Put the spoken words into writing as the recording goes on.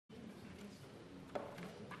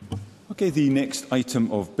Okay, the next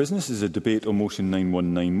item of business is a debate on motion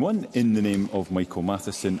 9191 in the name of Michael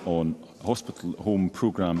Matheson on hospital home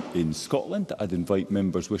programme in Scotland. I'd invite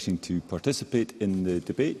members wishing to participate in the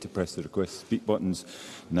debate to press the request to speak buttons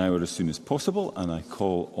now or as soon as possible. And I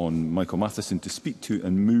call on Michael Matheson to speak to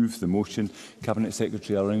and move the motion. Cabinet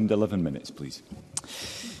Secretary, around 11 minutes, please.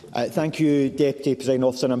 Thank you, Deputy Presiding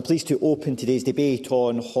Officer. I'm pleased to open today's debate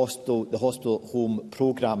on the hospital home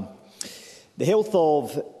programme. The health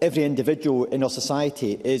of every individual in our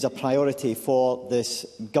society is a priority for this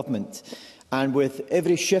government, and with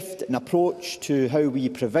every shift in approach to how we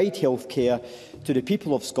provide health care to the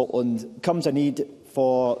people of Scotland comes a need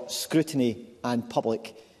for scrutiny and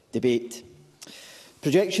public debate.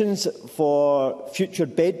 Projections for future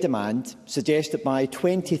bed demand suggest that by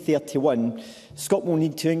 2031, Scotland will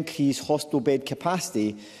need to increase hospital bed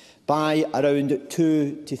capacity by around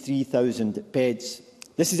 2,000 to 3,000 beds.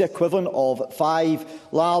 This is the equivalent of 5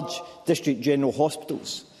 large district general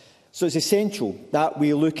hospitals. So it's essential that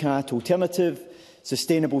we look at alternative,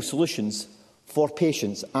 sustainable solutions for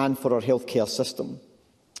patients and for our healthcare system.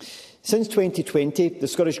 Since 2020, the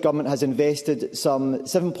Scottish Government has invested some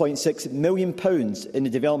 £7.6 million in the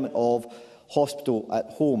development of Hospital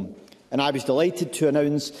at Home. And I was delighted to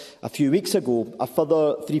announce a few weeks ago a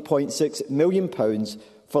further £3.6 million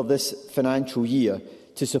for this financial year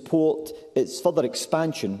to support its further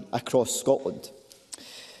expansion across Scotland.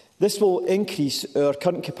 This will increase our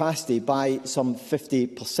current capacity by some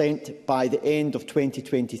 50% by the end of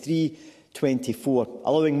 2023-24,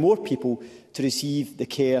 allowing more people to receive the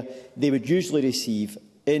care they would usually receive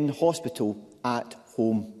in hospital at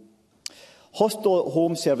home. Hospital at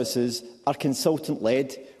home services are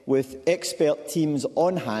consultant-led, with expert teams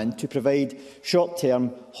on hand to provide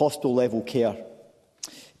short-term hospital-level care.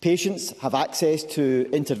 Patients have access to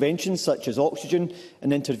interventions such as oxygen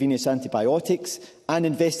and intravenous antibiotics, and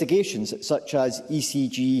investigations such as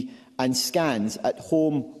ECG and scans at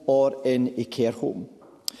home or in a care home.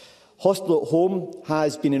 Hospital at Home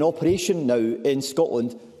has been in operation now in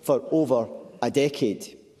Scotland for over a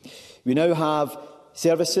decade. We now have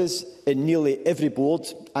services in nearly every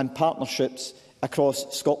board and partnerships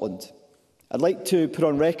across Scotland. I'd like to put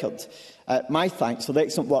on record my thanks for the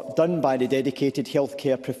excellent work done by the dedicated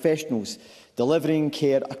healthcare professionals delivering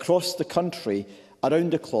care across the country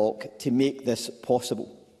around the clock to make this possible.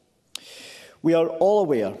 We are all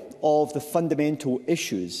aware of the fundamental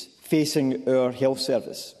issues facing our health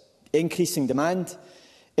service. Increasing demand,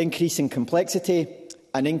 increasing complexity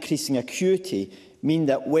and increasing acuity mean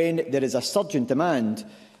that when there is a surge in demand,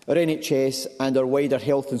 our NHS and our wider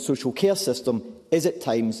health and social care system is at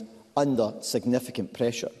times under significant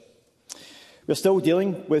pressure. We are still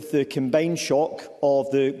dealing with the combined shock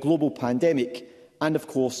of the global pandemic and, of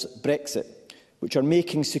course, Brexit, which are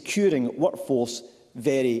making securing workforce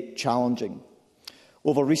very challenging.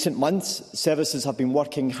 Over recent months, services have been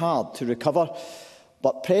working hard to recover,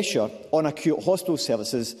 but pressure on acute hospital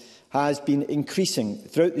services has been increasing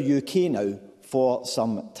throughout the UK now for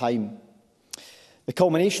some time. The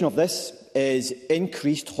culmination of this is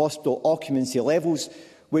increased hospital occupancy levels,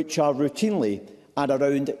 which are routinely at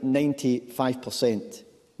around 95%,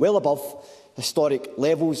 well above historic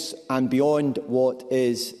levels and beyond what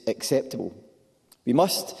is acceptable. We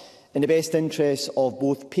must, in the best interests of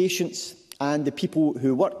both patients and the people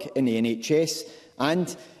who work in the NHS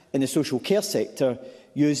and in the social care sector,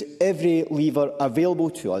 use every lever available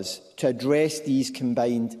to us to address these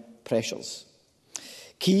combined pressures.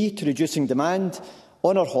 Key to reducing demand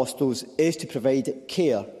on our hospitals is to provide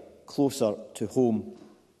care closer to home.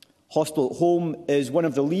 Hospital at Home is one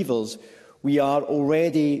of the levers we are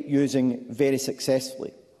already using very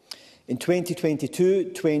successfully. In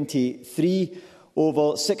 2022-23,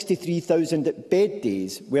 over 63,000 bed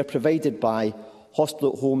days were provided by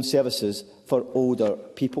Hospital at Home services for older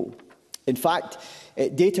people. In fact,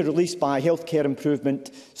 data released by Healthcare Improvement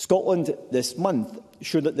Scotland this month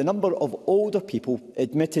show that the number of older people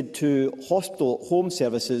admitted to Hospital at Home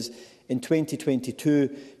services in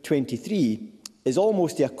 2022-23 is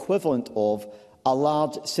almost the equivalent of a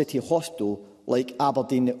large city hospital like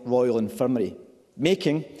Aberdeen Royal Infirmary,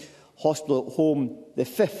 making Hospital at Home the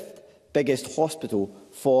 5th biggest hospital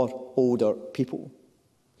for older people.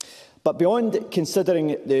 But beyond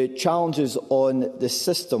considering the challenges on the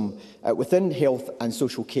system within health and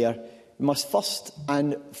social care, we must first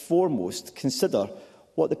and foremost consider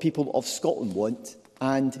what the people of Scotland want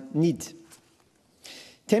and need.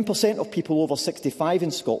 10% of people over 65 in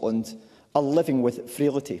Scotland are living with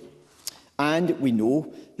frailty, and we know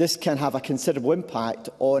this can have a considerable impact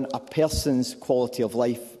on a person's quality of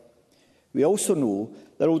life. We also know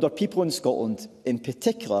that older people in Scotland, in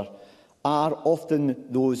particular, are often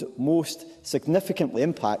those most significantly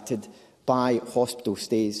impacted by hospital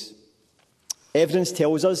stays. Evidence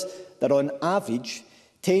tells us that on average,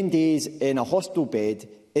 10 days in a hospital bed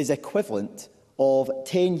is equivalent of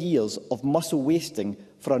 10 years of muscle wasting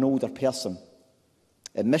for an older person.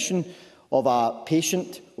 Admission of a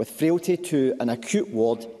patient with frailty to an acute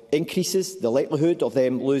ward increases the likelihood of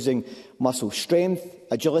them losing muscle strength,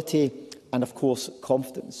 agility and, of course,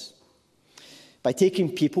 confidence. By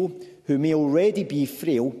taking people who may already be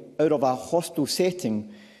frail out of a hospital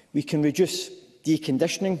setting, we can reduce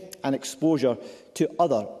deconditioning and exposure to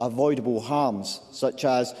other avoidable harms, such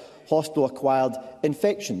as hospital-acquired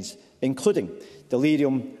infections, including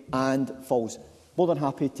delirium and falls. More than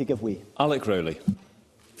happy to give way. Alec Rowley.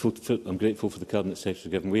 I'm grateful for the Cabinet Secretary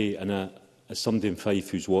giving way, and as somebody in Fife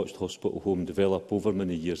who's watched Hospital Home develop over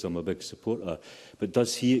many years, I'm a big supporter. But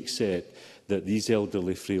does he accept that these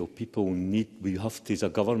elderly, frail people we have to, as a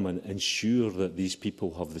government, ensure that these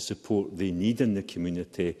people have the support they need in the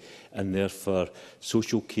community, and therefore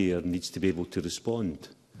social care needs to be able to respond?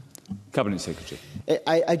 Cabinet Secretary.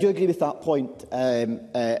 I do agree with that point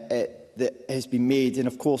that has been made, and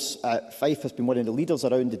of course Fife has been one of the leaders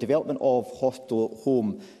around the development of Hospital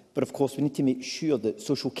Home. But of course we need to make sure that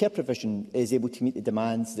social care provision is able to meet the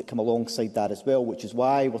demands that come alongside that as well, which is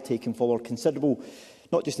why we're taking forward considerable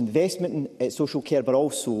not just investment in social care, but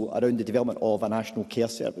also around the development of a national care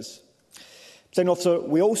service. Presiding Officer,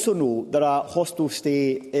 we also know that a hospital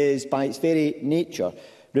stay is, by its very nature,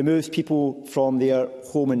 removes people from their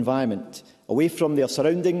home environment, away from their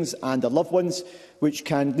surroundings and their loved ones, which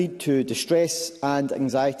can lead to distress and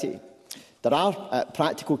anxiety. There are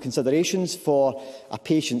practical considerations for a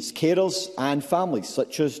patient's carers and families,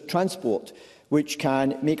 such as transport, which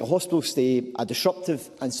can make a hospital stay a disruptive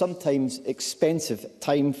and sometimes expensive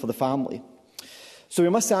time for the family. So we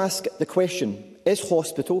must ask the question, is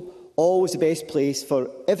hospital always the best place for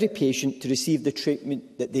every patient to receive the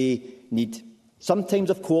treatment that they need? Sometimes,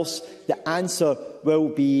 of course, the answer will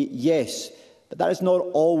be yes, but that is not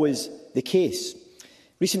always the case.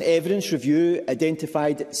 Recent evidence review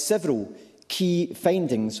identified several key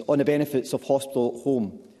findings on the benefits of Hospital at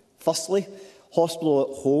Home. Firstly, Hospital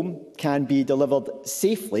at Home can be delivered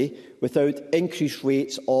safely without increased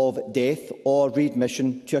rates of death or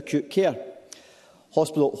readmission to acute care.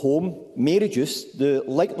 Hospital at Home may reduce the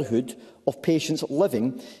likelihood of patients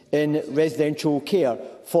living in residential care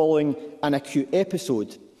following an acute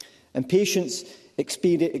episode, and patients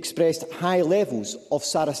expressed high levels of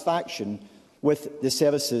satisfaction with the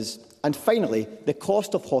services. And finally, the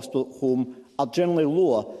cost of Hospital at Home are generally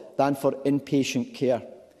lower than for inpatient care.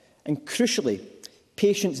 And crucially,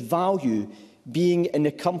 patients value being in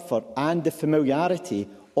the comfort and the familiarity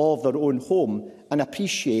of their own home and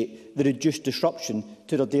appreciate the reduced disruption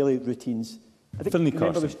to their daily routines. I think the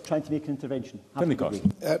member was trying to make an intervention. I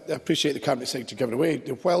appreciate the Cabinet Secretary giving away.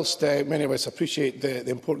 Whilst many of us appreciate the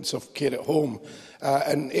importance of care at home,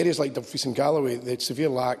 in areas like Dumfries and Galloway, the severe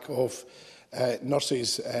lack of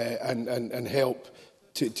nurses and help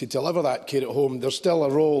to deliver that care at home, there's still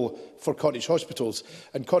a role for cottage hospitals.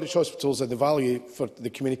 And cottage hospitals and the value for the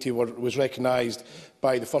community was recognised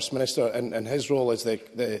by the First Minister in his role as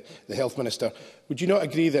the Health Minister. Would you not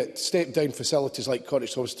agree that step-down facilities like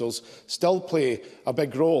cottage hospitals still play a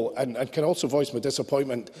big role? And can also voice my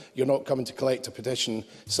disappointment you're not coming to collect a petition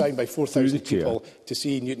signed by 4,000 people to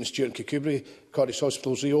see Newton Stewart and Kirkcudbright cottage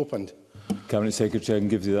hospitals reopened? Cabinet Secretary, I can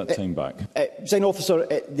give you that time back. Presiding Officer,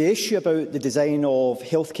 the issue about the design of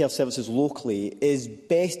healthcare services locally is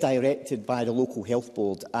best directed by the local health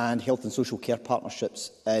board and health and social care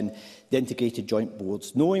partnerships and the integrated joint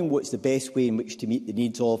boards. Knowing what's the best way in which to meet the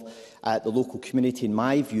needs of the local community, in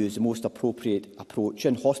my view, is the most appropriate approach.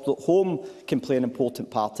 And Hospital at Home can play an important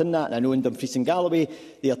part in that. And I know in Dumfries and Galloway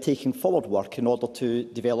they are taking forward work in order to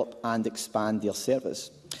develop and expand their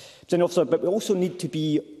service. Officer, but we also need to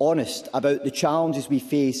be honest about the challenges we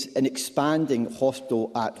face in expanding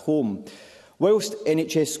Hospital at Home. Whilst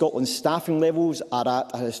NHS Scotland's staffing levels are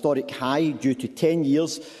at a historic high due to 10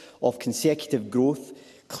 years of consecutive growth,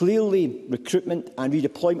 clearly recruitment and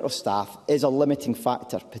redeployment of staff is a limiting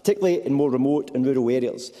factor, particularly in more remote and rural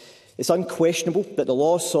areas. It's unquestionable that the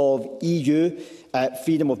loss of EU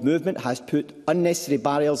freedom of movement has put unnecessary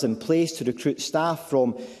barriers in place to recruit staff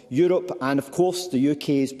from Europe, and of course the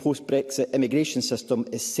UK's post-Brexit immigration system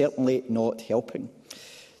is certainly not helping.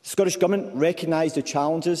 The Scottish Government recognised the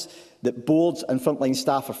challenges that boards and frontline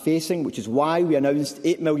staff are facing, which is why we announced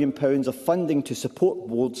 £8 million of funding to support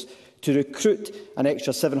boards to recruit an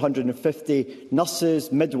extra 750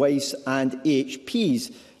 nurses, midwives and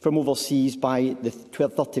AHPs from overseas by the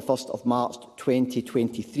 31st of March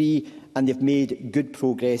 2023, and they've made good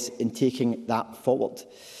progress in taking that forward.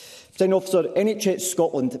 Presiding Officer, NHS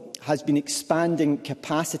Scotland has been expanding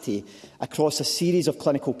capacity across a series of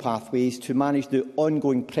clinical pathways to manage the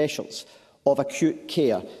ongoing pressures of acute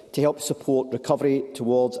care to help support recovery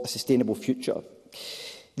towards a sustainable future.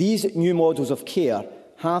 These new models of care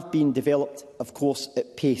have been developed, of course,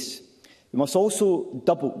 at pace. We must also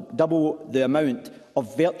double the amount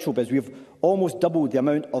of virtual beds. We have almost doubled the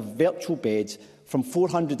amount of virtual beds from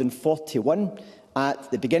 441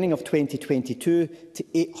 at the beginning of 2022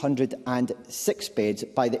 to 806 beds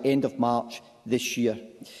by the end of March this year.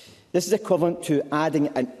 This is equivalent to adding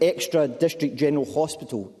an extra District General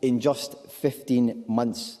Hospital in just 15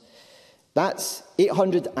 months. That's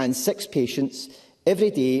 806 patients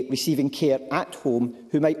every day receiving care at home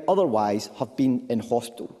who might otherwise have been in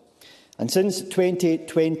hospital. And since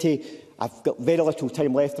 2020, I've got very little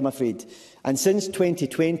time left, I'm afraid. And since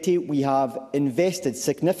 2020, we have invested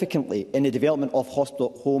significantly in the development of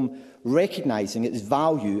Hospital at Home, recognising its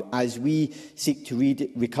value as we seek to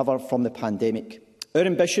recover from the pandemic. Our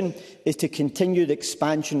ambition is to continue the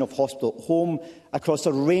expansion of Hospital at Home across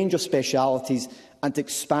a range of specialities and to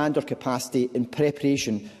expand our capacity in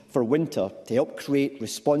preparation for winter to help create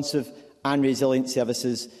responsive and resilient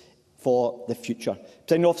services for the future.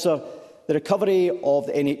 Presiding Officer, the recovery of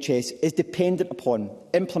the NHS is dependent upon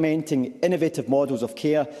implementing innovative models of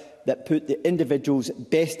care that put the individual's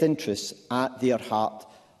best interests at their heart.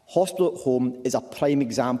 Hospital at Home is a prime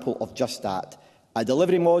example of just that. A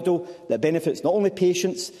delivery model that benefits not only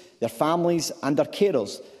patients, their families and their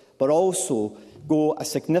carers, but also go a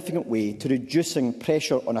significant way to reducing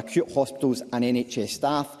pressure on acute hospitals and NHS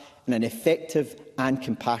staff in an effective and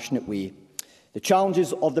compassionate way. The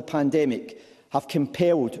challenges of the pandemic have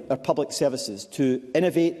compelled our public services to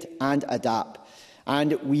innovate and adapt,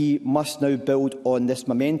 and we must now build on this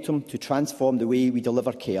momentum to transform the way we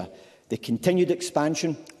deliver care. The continued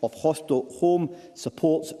expansion of Hospital at Home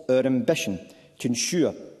supports our ambition to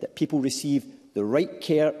ensure that people receive the right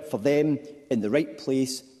care for them in the right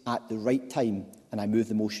place at the right time, and I move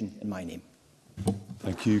the motion in my name.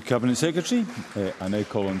 Thank you, Cabinet Secretary. I now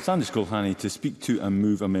call on Sanders Gulhani to speak to and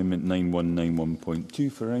move Amendment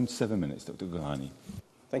 9191.2 for around 7 minutes. Dr Gulhani.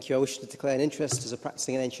 Thank you. I wish to declare an interest as a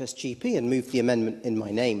practising NHS GP and move the amendment in my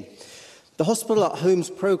name. The Hospital at Home's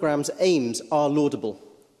programme's aims are laudable.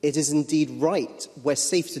 It is indeed right, where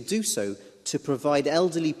safe to do so, to provide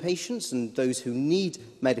elderly patients and those who need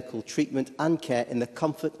medical treatment and care in the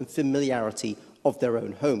comfort and familiarity of their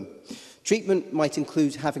own home. Treatment might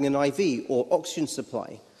include having an IV or oxygen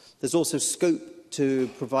supply. There's also scope to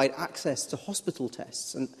provide access to hospital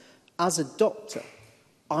tests. And as a doctor,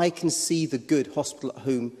 I can see the good Hospital at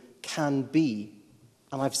Home can be,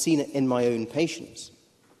 and I've seen it in my own patients.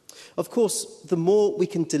 Of course, the more we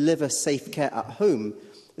can deliver safe care at home,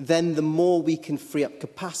 then the more we can free up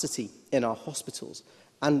capacity in our hospitals.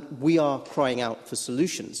 And we are crying out for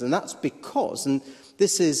solutions. And that's because, and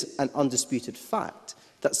this is an undisputed fact,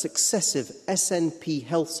 that successive SNP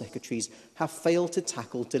health secretaries have failed to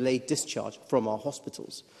tackle delayed discharge from our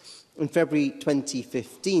hospitals. In February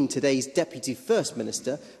 2015, today's Deputy First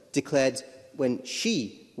Minister declared, when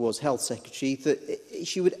she was Health Secretary, that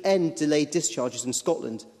she would end delayed discharges in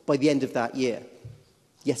Scotland by the end of that year.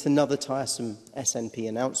 Yet another tiresome SNP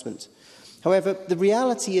announcement. However, the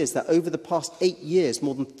reality is that over the past 8 years,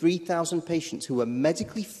 more than 3,000 patients who were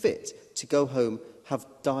medically fit to go home have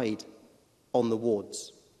died on the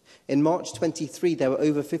wards. In March 23, there were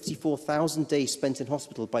over 54,000 days spent in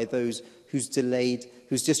hospital by those whose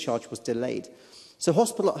discharge was delayed. So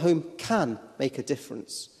Hospital at Home can make a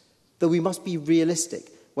difference, though we must be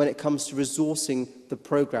realistic when it comes to resourcing the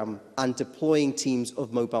programme and deploying teams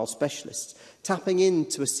of mobile specialists. Tapping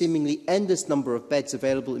into a seemingly endless number of beds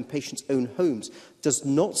available in patients' own homes does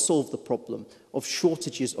not solve the problem of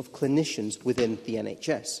shortages of clinicians within the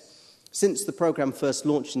NHS. Since the programme first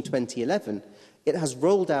launched in 2011, it has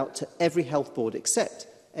rolled out to every health board except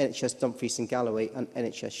NHS Dumfries and Galloway and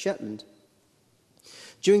NHS Shetland.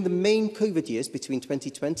 During the main COVID years between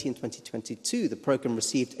 2020 and 2022, the programme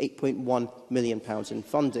received £8.1 million in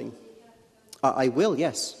funding. I will,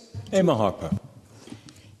 yes. Emma Harper.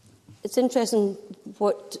 It's interesting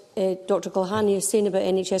what Dr Gulhani is saying about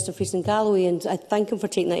NHS Dumfries and Galloway, and I thank him for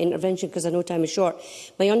taking that intervention because I know time is short.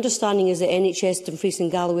 My understanding is that NHS Dumfries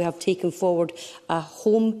and Galloway have taken forward a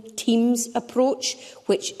home teams approach,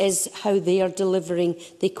 which is how they are delivering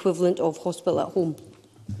the equivalent of Hospital at Home.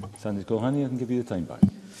 Sanders Gulhani, I can give you the time back.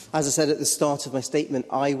 As I said at the start of my statement,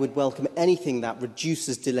 I would welcome anything that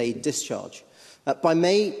reduces delayed discharge. By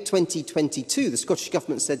May 2022, the Scottish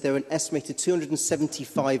Government said there were an estimated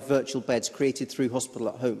 275 virtual beds created through Hospital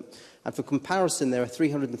at Home. And for comparison, there are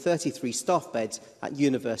 333 staff beds at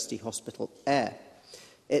University Hospital Ayr.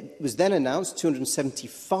 It was then announced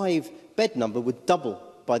 275 bed number would double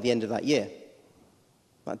by the end of that year.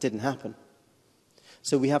 That didn't happen.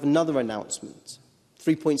 So we have another announcement.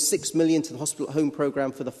 3.6 million to the Hospital at Home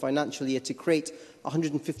programme for the financial year to create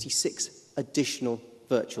 156 additional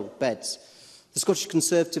virtual beds. The Scottish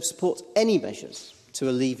Conservatives support any measures to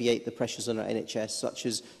alleviate the pressures on our NHS, such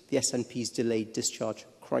as the SNP's delayed discharge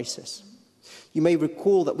crisis. You may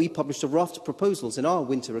recall that we published a raft of proposals in our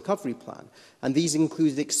winter recovery plan, and these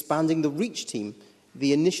included expanding the REACH team,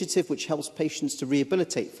 the initiative which helps patients to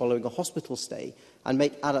rehabilitate following a hospital stay and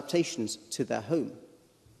make adaptations to their home.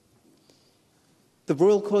 The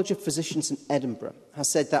Royal College of Physicians in Edinburgh has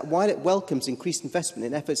said that while it welcomes increased investment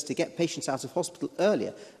in efforts to get patients out of hospital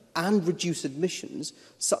earlier and reduce admissions,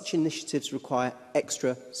 such initiatives require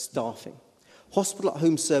extra staffing. Hospital at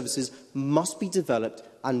Home services must be developed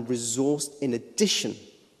and resourced in addition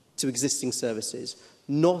to existing services,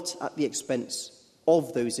 not at the expense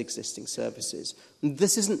of those existing services. And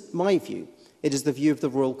this isn't my view, it is the view of the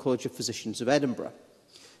Royal College of Physicians of Edinburgh.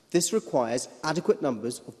 This requires adequate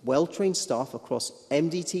numbers of well-trained staff across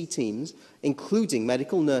MDT teams, including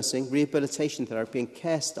medical nursing, rehabilitation therapy and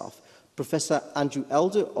care staff. Professor Andrew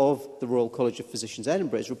Elder of the Royal College of Physicians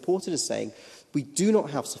Edinburgh is reported as saying, "We do not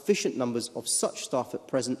have sufficient numbers of such staff at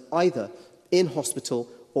present, either in hospital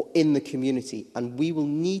or in the community, and we will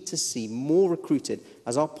need to see more recruited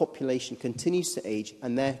as our population continues to age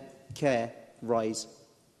and their care rise."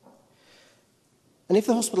 And if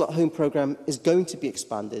the Hospital at Home programme is going to be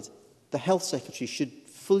expanded, the Health Secretary should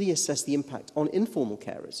fully assess the impact on informal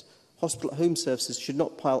carers. Hospital at Home services should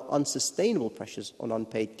not pile unsustainable pressures on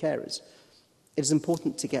unpaid carers. It is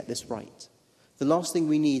important to get this right. The last thing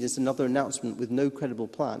we need is another announcement with no credible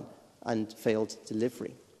plan and failed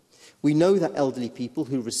delivery. We know that elderly people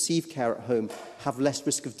who receive care at home have less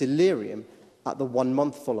risk of delirium at the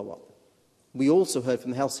 1-month follow-up. We also heard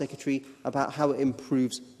from the Health Secretary about how it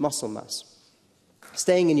improves muscle mass.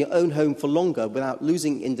 Staying in your own home for longer without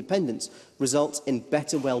losing independence results in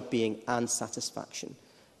better well-being and satisfaction.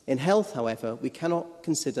 In health, however, we cannot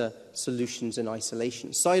consider solutions in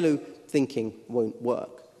isolation. Silo thinking won't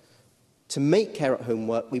work. To make care at home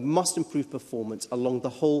work, we must improve performance along the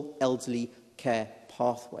whole elderly care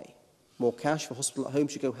pathway. More cash for Hospital at Home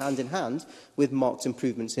should go hand in hand with marked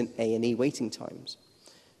improvements in A&E waiting times.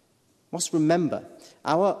 We must remember,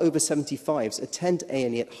 our over 75s attend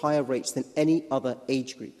A&E at higher rates than any other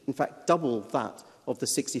age group, in fact double that of the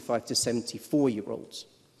 65 to 74-year-olds.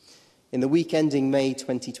 In the week ending May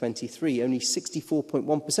 2023, only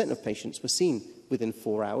 64.1% of patients were seen within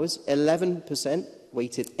 4 hours, 11%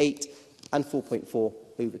 waited 8 and 4.4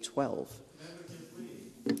 over 12.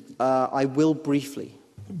 I will briefly.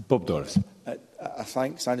 Bob Doris. I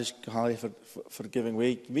thank Sandesh Gohali for giving way.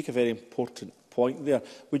 You make a very important point there.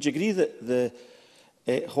 Would you agree that the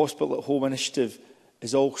Hospital at Home initiative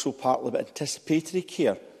is also partly about anticipatory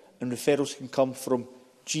care, and referrals can come from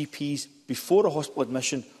GPs before a hospital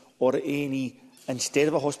admission or at A&E instead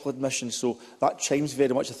of a hospital admission? So that chimes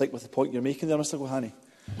very much, I think, with the point you're making there, Mr Gohani.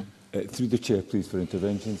 Through the Chair, please, for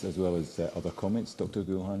interventions as well as other comments. Dr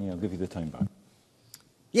Gohani, I'll give you the time back.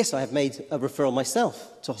 Yes, I have made a referral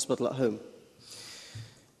myself to Hospital at Home.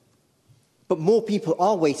 But more people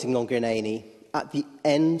are waiting longer in A&E at the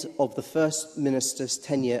end of the First Minister's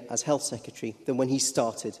tenure as Health Secretary than when he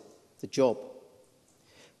started the job.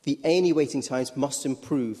 The A&E waiting times must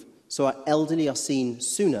improve so our elderly are seen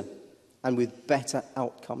sooner and with better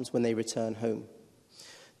outcomes when they return home.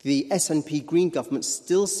 The SNP Green government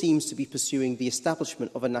still seems to be pursuing the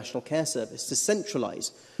establishment of a national care service to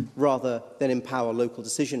centralise rather than empower local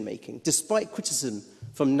decision-making, despite criticism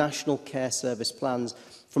from national care service plans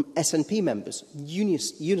from SNP members,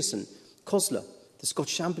 Unison, COSLA, the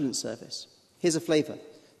Scottish Ambulance Service. Here's a flavour.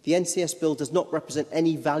 The NCS bill does not represent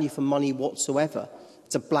any value for money whatsoever.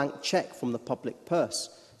 It's a blank cheque from the public purse.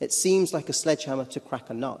 It seems like a sledgehammer to crack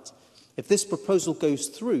a nut. If this proposal goes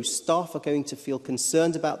through, staff are going to feel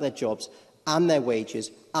concerned about their jobs and their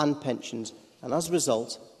wages and pensions, and as a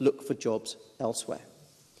result, look for jobs elsewhere.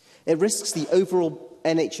 It risks the overall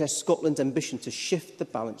NHS Scotland ambition to shift the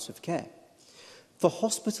balance of care. For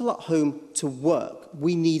Hospital at Home to work,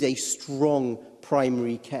 we need a strong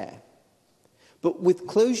primary care. But with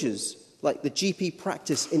closures like the GP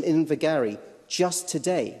practice in Invergarry just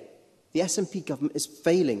today, the SNP government is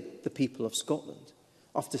failing the people of Scotland.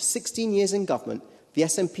 After 16 years in government, the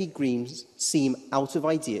SNP Greens seem out of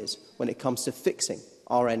ideas when it comes to fixing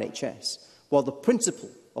our NHS, while the principle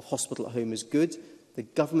of hospital at home is good. The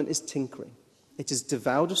government is tinkering. It has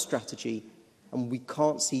devoured a strategy, and we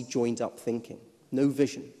can't see joined-up thinking. No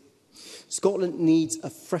vision. Scotland needs a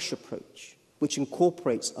fresh approach, which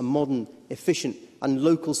incorporates a modern, efficient and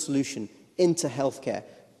local solution into healthcare,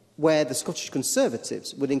 where the Scottish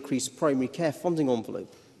Conservatives would increase primary care funding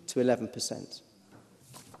envelope to 11%.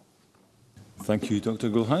 Thank you, Dr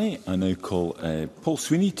Gulhani. I now call Paul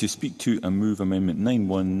Sweeney to speak to and move Amendment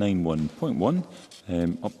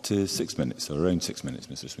 9191.1 up to 6 minutes, or around 6 minutes,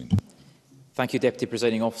 Mr Sweeney. Thank you, Deputy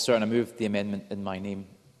Presiding Officer, and I move the amendment in my name.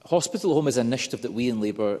 Hospital Home is an initiative that we in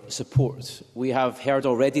Labour support. We have heard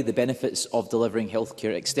already the benefits of delivering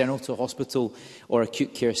healthcare external to a hospital or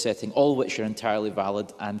acute care setting, all which are entirely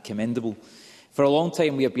valid and commendable. For a long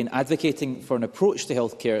time, we have been advocating for an approach to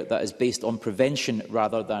healthcare that is based on prevention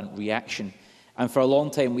rather than reaction. And for a long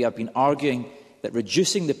time, we have been arguing that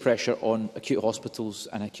reducing the pressure on acute hospitals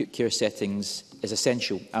and acute care settings is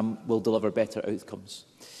essential and will deliver better outcomes.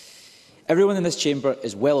 Everyone in this chamber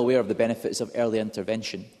is well aware of the benefits of early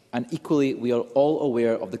intervention, and equally we are all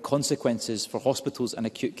aware of the consequences for hospitals and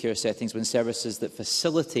acute care settings when services that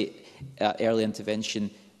facilitate early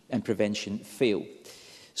intervention and prevention fail.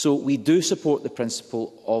 So we do support the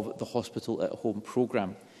principle of the Hospital at Home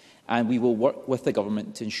programme, and we will work with the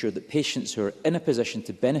Government to ensure that patients who are in a position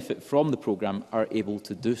to benefit from the programme are able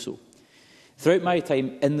to do so. Throughout my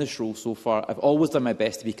time in this role so far, I've always done my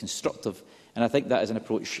best to be constructive, and I think that is an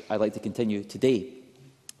approach I'd like to continue today.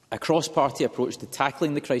 A cross-party approach to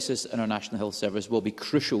tackling the crisis in our National Health Service will be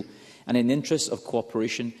crucial, and in the interests of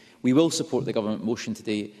cooperation, we will support the Government motion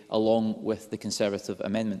today along with the Conservative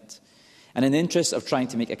amendment. And in the interest of trying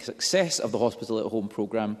to make a success of the Hospital at Home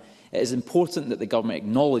programme, it is important that the Government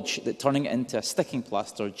acknowledge that turning it into a sticking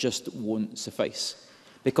plaster just won't suffice.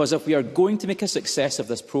 Because if we are going to make a success of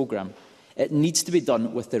this programme, it needs to be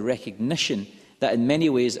done with the recognition that in many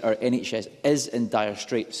ways our NHS is in dire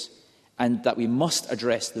straits, and that we must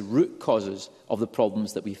address the root causes of the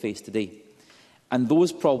problems that we face today. And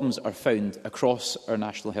those problems are found across our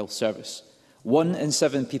National Health Service. 1 in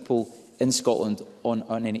 7 people in Scotland on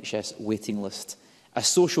an NHS waiting list. A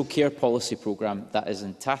social care policy programme that is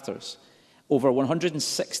in tatters. Over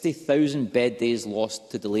 160,000 bed days lost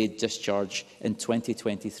to delayed discharge in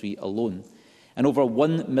 2023 alone. And over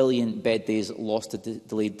 1 million bed days lost to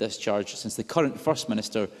delayed discharge since the current First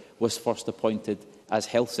Minister was first appointed as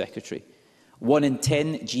Health Secretary. 1 in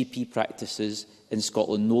 10 GP practices in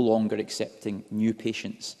Scotland no longer accepting new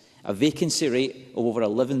patients. A vacancy rate of over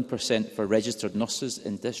 11% for registered nurses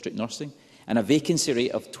in district nursing, and a vacancy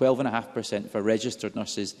rate of 12.5% for registered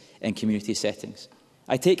nurses in community settings.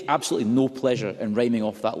 I take absolutely no pleasure in rhyming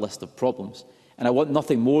off that list of problems, and I want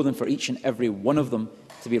nothing more than for each and every one of them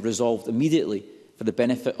to be resolved immediately for the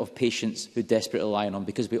benefit of patients who desperately rely on them,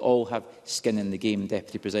 because we all have skin in the game,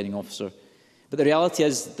 Deputy Presiding Officer. But the reality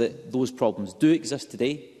is that those problems do exist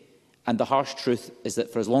today, and the harsh truth is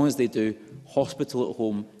that for as long as they do, Hospital at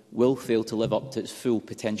Home will fail to live up to its full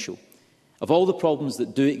potential. Of all the problems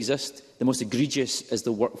that do exist, the most egregious is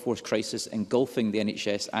the workforce crisis engulfing the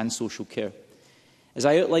NHS and social care. As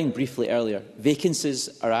I outlined briefly earlier,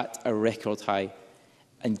 vacancies are at a record high.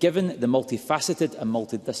 And given the multifaceted and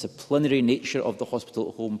multidisciplinary nature of the Hospital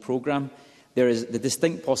at Home programme, there is the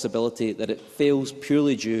distinct possibility that it fails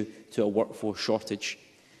purely due to a workforce shortage.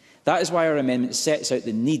 That is why our amendment sets out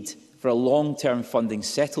the need for a long-term funding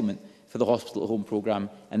settlement for the Hospital at Home programme,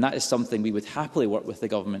 and that is something we would happily work with the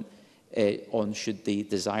Government on should they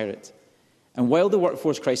desire it. And while the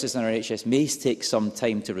workforce crisis in our NHS may take some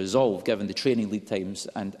time to resolve, given the training lead times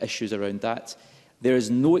and issues around that, there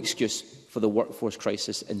is no excuse for the workforce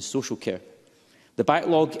crisis in social care. The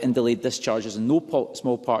backlog in delayed discharges is in no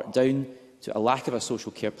small part down to a lack of a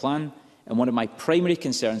social care plan, and one of my primary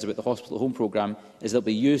concerns about the Hospital at Home programme is that it will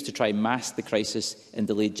be used to try and mask the crisis in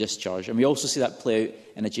delayed discharge. And we also see that play out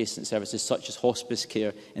in adjacent services such as hospice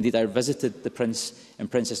care. Indeed, I visited the Prince and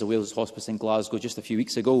Princess of Wales Hospice in Glasgow just a few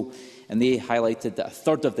weeks ago, and they highlighted that a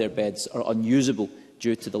third of their beds are unusable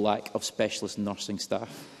due to the lack of specialist nursing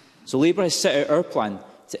staff. So Labour has set out our plan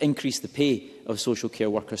to increase the pay of social care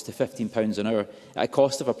workers to £15 an hour at a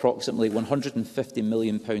cost of approximately £150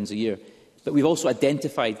 million a year. But we've also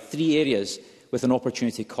identified 3 areas with an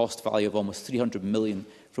opportunity cost value of almost £300 million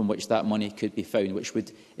from which that money could be found, which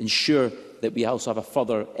would ensure that we also have a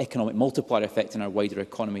further economic multiplier effect in our wider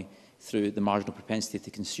economy through the marginal propensity to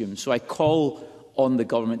consume. So I call on the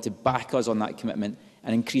Government to back us on that commitment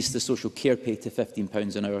and increase the social care pay to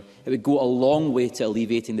 £15 an hour. It would go a long way to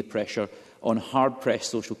alleviating the pressure on hard-pressed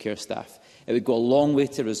social care staff. It would go a long way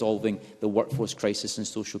to resolving the workforce crisis in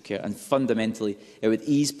social care, and fundamentally it would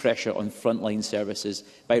ease pressure on frontline services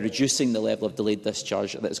by reducing the level of delayed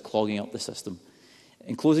discharge that is clogging up the system.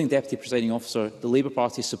 In closing, Deputy Presiding Officer, the Labour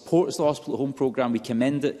Party supports the Hospital at Home programme. We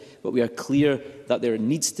commend it, but we are clear that there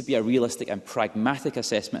needs to be a realistic and pragmatic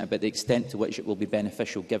assessment about the extent to which it will be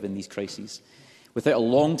beneficial given these crises. Without a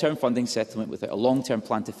long-term funding settlement, without a long-term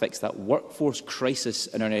plan to fix that workforce crisis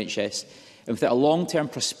in our NHS, and without a long-term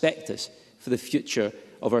prospectus for the future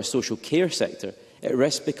of our social care sector, it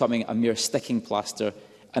risks becoming a mere sticking plaster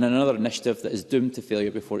and another initiative that is doomed to failure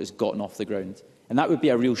before it has gotten off the ground. And that would be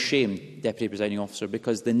a real shame, Deputy Presiding Officer,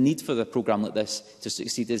 because the need for a programme like this to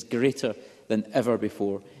succeed is greater than ever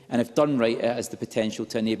before. And if done right, it has the potential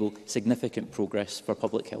to enable significant progress for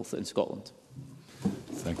public health in Scotland.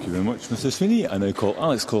 Thank you very much, Mr Sweeney. I now call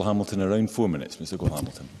Alex Cole-Hamilton around 4 minutes. Mr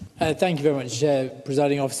Cole-Hamilton. Thank you very much,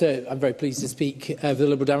 Presiding Officer. I'm very pleased to speak for the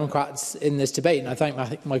Liberal Democrats in this debate, and I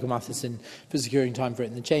thank Michael Matheson for securing time for it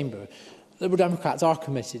in the Chamber. Liberal Democrats are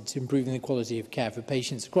committed to improving the quality of care for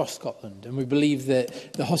patients across Scotland, and we believe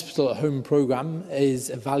that the Hospital at Home programme is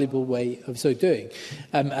a valuable way of so doing.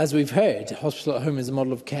 As we've heard, Hospital at Home is a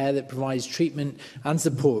model of care that provides treatment and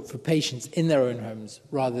support for patients in their own homes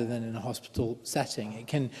rather than in a hospital setting. It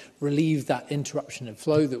can relieve that interruption of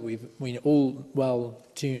flow that we all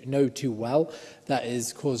know too well, that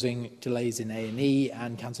is causing delays in A&E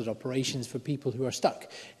and cancelled operations for people who are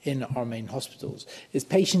stuck in our main hospitals. It's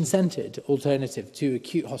patient-centred alternative to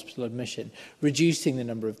acute hospital admission, reducing the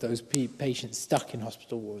number of those patients stuck in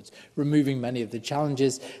hospital wards, removing many of the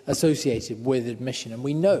challenges associated with admission. And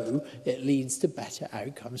we know it leads to better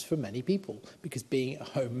outcomes for many people, because being at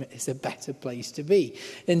home is a better place to be.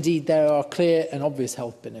 Indeed, there are clear and obvious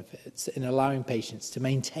health benefits in allowing patients to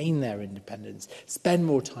maintain their independence, spend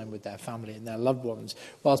more time with their family and their loved ones,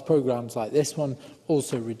 whilst programmes like this one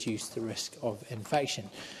also reduce the risk of infection.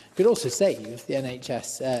 It could also save the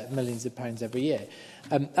NHS millions of pounds every year.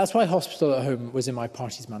 That's why Hospital at Home was in my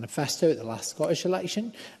party's manifesto at the last Scottish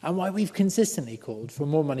election, and why we've consistently called for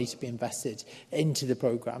more money to be invested into the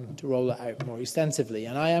programme to roll it out more extensively.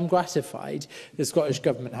 And I am gratified the Scottish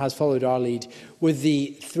Government has followed our lead with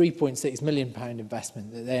the £3.6 million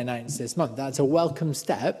investment that they announced this month. That's a welcome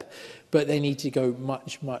step, but they need to go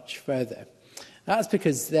much, much further. That's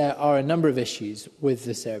because there are a number of issues with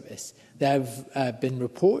the service. There have been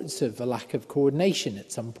reports of a lack of coordination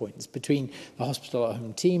at some points between the Hospital at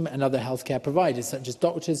Home team and other healthcare providers, such as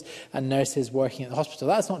doctors and nurses working at the hospital.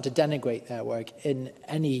 That's not to denigrate their work in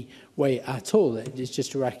any way at all. It is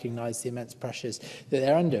just to recognise the immense pressures that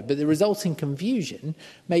they're under. But the resulting confusion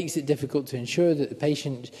makes it difficult to ensure that the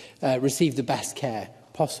patient receive the best care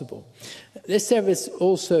possible. This service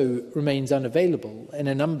also remains unavailable in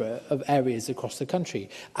a number of areas across the country,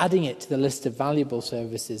 adding it to the list of valuable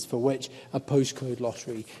services for which a postcode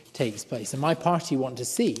lottery takes place. And my party want to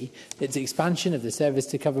see its expansion of the service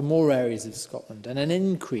to cover more areas of Scotland and an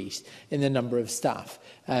increase in the number of staff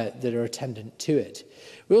that are attendant to it.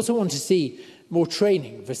 We also want to see more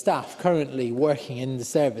training for staff currently working in the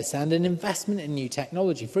service and an investment in new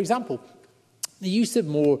technology. For example, the use of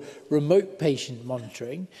more remote patient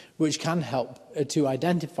monitoring, which can help to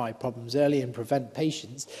identify problems early and prevent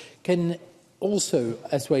patients, can also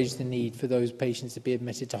assuage the need for those patients to be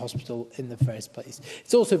admitted to hospital in the first place.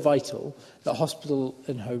 It's also vital that hospital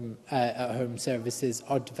and home services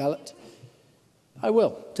are developed. I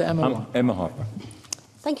will, to Emma. Emma Harper.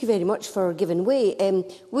 Thank you very much for giving way.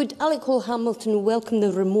 Would Alec Cole-Hamilton welcome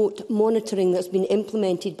the remote monitoring that's been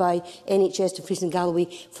implemented by NHS Dumfries and Galloway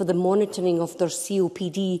for the monitoring of their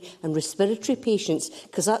COPD and respiratory patients?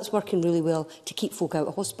 Because that's working really well to keep folk out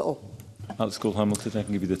of hospital. Alex Cole-Hamilton, I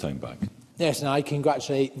can give you the time back. Yes, and I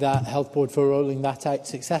congratulate that Health Board for rolling that out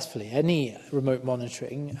successfully. Any remote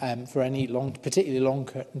monitoring for any particularly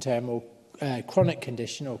long-term or chronic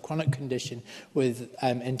condition with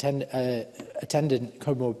attendant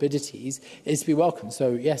comorbidities is to be welcomed.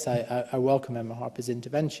 So, yes, I welcome Emma Harper's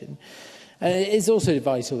intervention. And it is also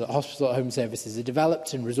vital that hospital at home services are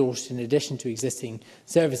developed and resourced in addition to existing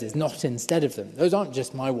services, not instead of them. Those aren't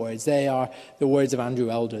just my words. They are the words of Andrew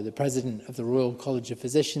Elder, the President of the Royal College of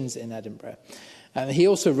Physicians in Edinburgh. He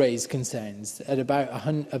also raised concerns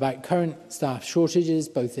about current staff shortages,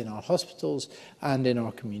 both in our hospitals and in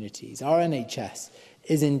our communities. Our NHS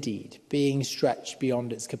is indeed being stretched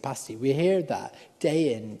beyond its capacity. We hear that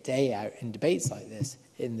day in, day out in debates like this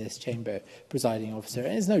in this chamber, Presiding Officer.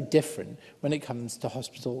 And it's no different when it comes to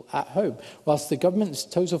hospital at home. Whilst the government's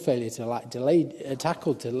total failure to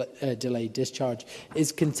tackle delayed discharge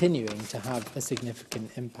is continuing to have a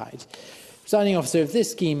significant impact. Presiding Officer, if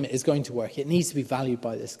this scheme is going to work, it needs to be valued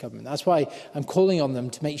by this government. That's why I'm calling on them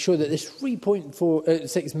to make sure that this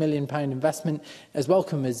 £3.6 million investment, as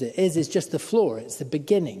welcome as it is just the floor, it's the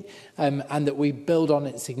beginning, and that we build on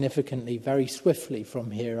it significantly, very swiftly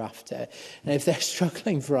from hereafter. And if they're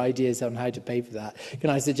struggling for ideas on how to pay for that, can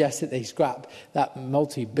I suggest that they scrap that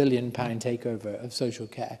multi-billion pound takeover of social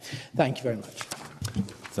care? Thank you very much.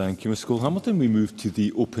 Thank you, Ms Cole-Hamilton. We move to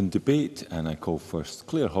the open debate, and I call first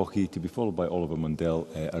Claire Hockey to be followed by Oliver Mundell.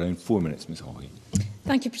 Around 4 minutes, Ms Hockey.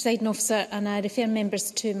 Thank you, Presiding Officer, and I refer members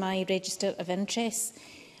to my register of interests.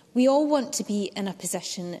 We all want to be in a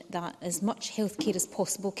position that as much healthcare as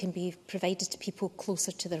possible can be provided to people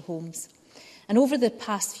closer to their homes. And over the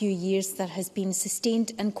past few years, there has been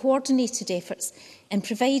sustained and coordinated efforts in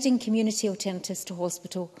providing community alternatives to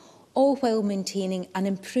hospital, all while maintaining and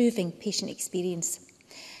improving patient experience.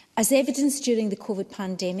 As evidenced during the COVID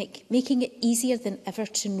pandemic, making it easier than ever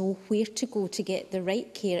to know where to go to get the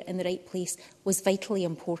right care in the right place was vitally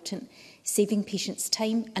important, saving patients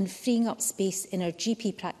time and freeing up space in our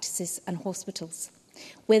GP practices and hospitals.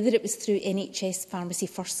 Whether it was through NHS Pharmacy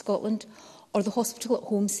First Scotland or the Hospital at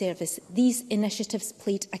Home service, these initiatives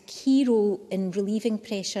played a key role in relieving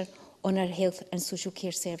pressure on our health and social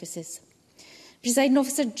care services. Presiding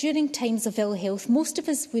Officer, during times of ill health, most of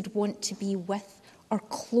us would want to be with or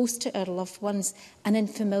close to our loved ones and in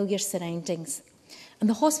familiar surroundings. And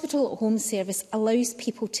the Hospital at Home service allows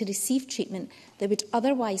people to receive treatment that would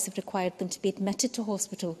otherwise have required them to be admitted to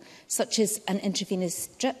hospital, such as an intravenous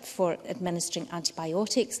drip for administering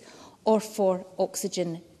antibiotics or for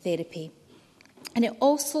oxygen therapy. And it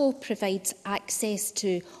also provides access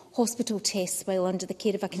to hospital tests while under the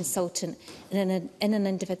care of a consultant in an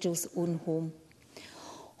individual's own home.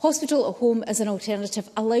 Hospital at Home as an alternative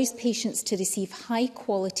allows patients to receive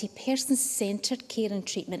high-quality, person-centred care and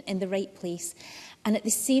treatment in the right place, and at the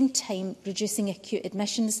same time reducing acute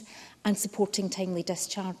admissions and supporting timely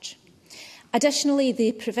discharge. Additionally,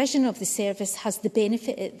 the provision of the service has the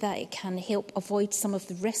benefit that it can help avoid some of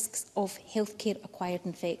the risks of healthcare-acquired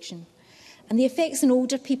infection. And the effects on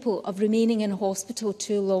older people of remaining in hospital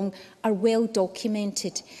too long are well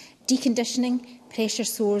documented. Deconditioning, pressure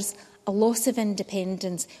sores, a loss of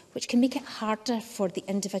independence, which can make it harder for the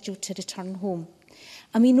individual to return home.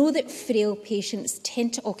 And we know that frail patients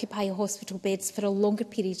tend to occupy hospital beds for a longer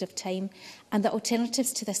period of time, and that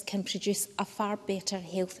alternatives to this can produce a far better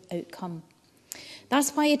health outcome.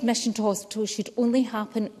 That's why admission to hospital should only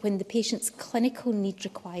happen when the patient's clinical need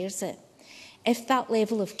requires it. If that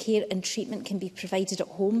level of care and treatment can be provided at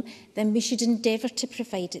home, then we should endeavour to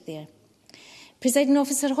provide it there. Presiding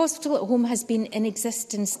Officer, Hospital at Home has been in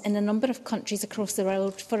existence in a number of countries across the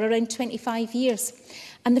world for around 25 years.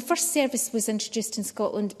 And the first service was introduced in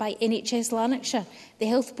Scotland by NHS Lanarkshire, the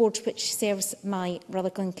health board which serves my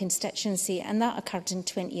Rutherglen constituency, and that occurred in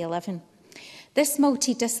 2011. This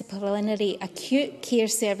multidisciplinary acute care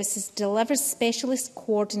services delivers specialist,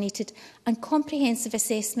 coordinated and comprehensive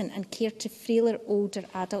assessment and care to frailer older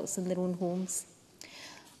adults in their own homes.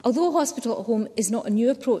 Although Hospital at Home is not a new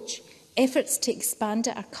approach, efforts to expand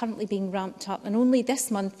it are currently being ramped up, and only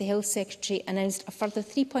this month the Health Secretary announced a further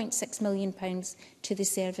 £3.6 million to the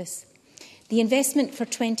service. The investment for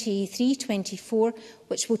 23-24,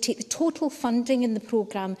 which will take the total funding in the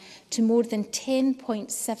programme to more than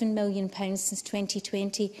 £10.7 million since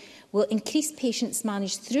 2020, will increase patients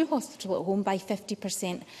managed through Hospital at Home by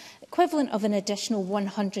 50%, equivalent of an additional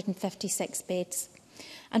 156 beds.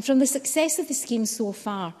 And from the success of the scheme so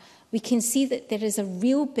far, we can see that there is a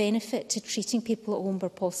real benefit to treating people at home where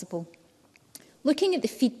possible. Looking at the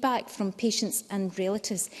feedback from patients and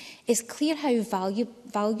relatives, it's clear how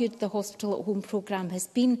valued the Hospital at Home programme has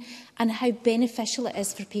been and how beneficial it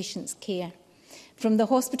is for patients' care. From the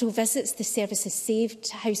hospital visits the service has saved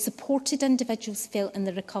to how supported individuals felt in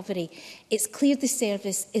their recovery, it's clear the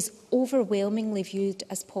service is overwhelmingly viewed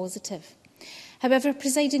as positive. However,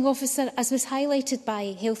 Presiding Officer, as was highlighted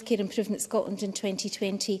by Healthcare Improvement Scotland in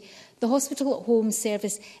 2020, the Hospital at Home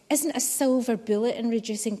service isn't a silver bullet in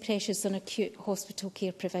reducing pressures on acute hospital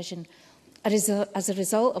care provision. As a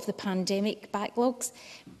result of the pandemic backlogs,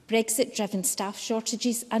 Brexit-driven staff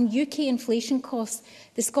shortages and UK inflation costs,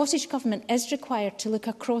 the Scottish Government is required to look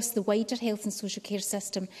across the wider health and social care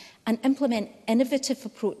system and implement innovative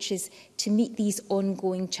approaches to meet these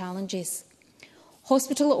ongoing challenges.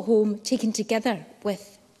 Hospital at Home, taken together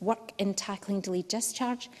with work in tackling delayed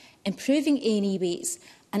discharge, improving A&E rates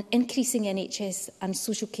and increasing NHS and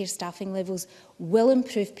social care staffing levels, will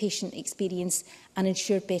improve patient experience and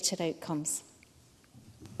ensure better outcomes.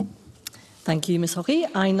 Thank you, Ms Hockey.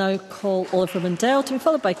 I now call Oliver Mundell to be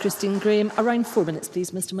followed by Christine Graham. Around 4 minutes,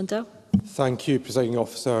 please, Mr Mundell. Thank you, Presiding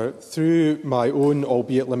Officer. Through my own,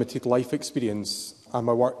 albeit limited, life experience and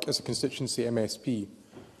my work as a constituency MSP,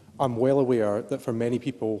 I'm well aware that for many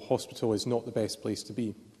people, hospital is not the best place to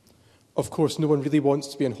be. Of course, no one really wants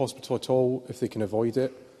to be in hospital at all if they can avoid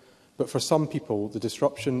it, but for some people, the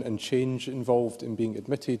disruption and change involved in being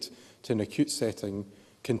admitted to an acute setting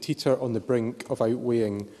can teeter on the brink of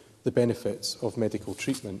outweighing the benefits of medical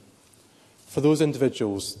treatment. For those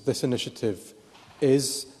individuals, this initiative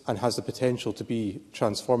is and has the potential to be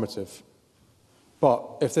transformative. But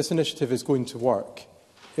if this initiative is going to work,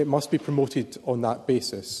 it must be promoted on that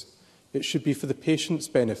basis. It should be for the patient's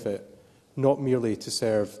benefit, not merely to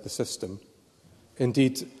serve the system.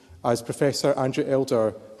 Indeed, as Professor Andrew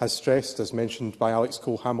Elder has stressed, as mentioned by Alex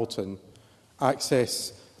Cole-Hamilton,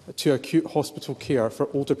 access to acute hospital care for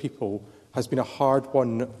older people has been a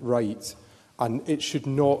hard-won right, and it should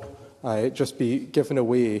not just be given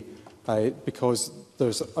away because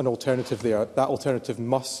there's an alternative there. That alternative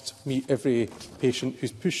must meet every patient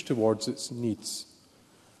who's pushed towards its needs.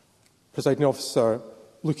 Presiding Officer,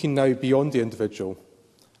 looking now beyond the individual,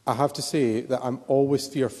 I have to say that I'm always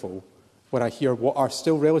fearful when I hear what are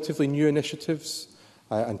still relatively new initiatives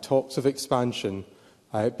and talks of expansion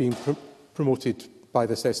being promoted by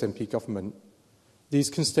this SNP government. These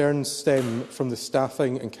concerns stem from the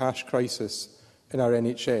staffing and cash crisis in our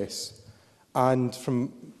NHS and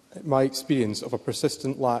from my experience of a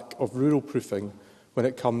persistent lack of rural proofing when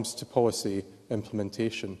it comes to policy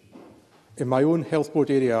implementation. In my own health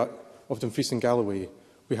board area of Dumfries and Galloway,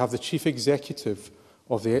 we have the Chief Executive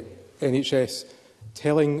of the NHS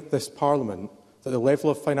telling this Parliament that the level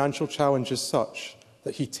of financial challenge is such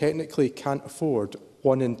that he technically can't afford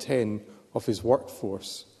 1 in 10 of his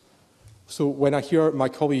workforce. So when I hear my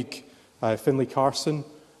colleague Finlay Carson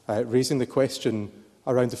raising the question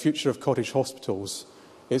around the future of cottage hospitals,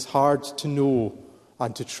 it's hard to know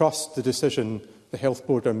and to trust the decision the Health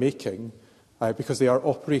Board are making because they are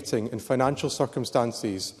operating in financial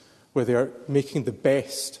circumstances where they are making the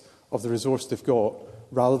best of the resource they've got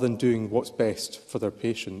rather than doing what's best for their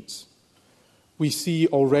patients. We see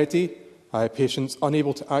already patients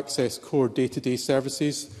unable to access core day-to-day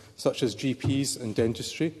services such as GPs and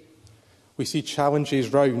dentistry. We see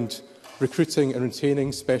challenges round recruiting and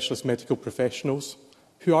retaining specialist medical professionals.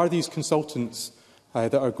 Who are these consultants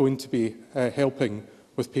that are going to be helping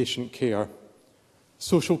with patient care?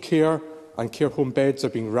 Social care and care home beds are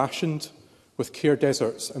being rationed, with care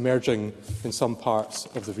deserts emerging in some parts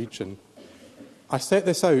of the region. I set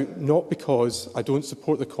this out not because I don't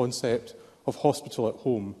support the concept of hospital at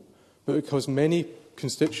home, but because many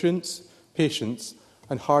constituents, patients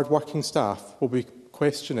and hard-working staff will be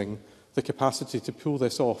questioning the capacity to pull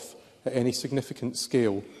this off at any significant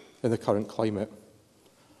scale in the current climate.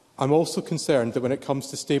 I'm also concerned that when it comes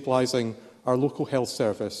to stabilising our local health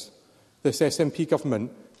service, this SNP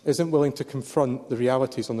government isn't willing to confront the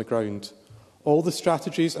realities on the ground. All the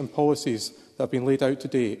strategies and policies that have been laid out to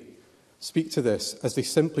date speak to this, as they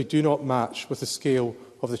simply do not match with the scale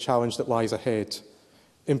of the challenge that lies ahead.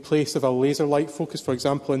 In place of a laser-like focus, for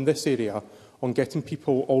example, in this area, on getting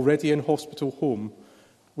people already in hospital home,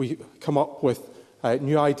 we come up with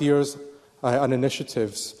new ideas and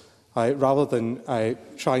initiatives rather than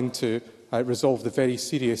trying to resolve the very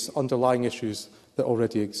serious underlying issues that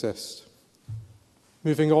already exist.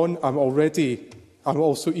 Moving on, I'm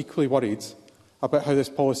also equally worried about how this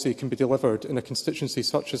policy can be delivered in a constituency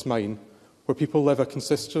such as mine, where people live a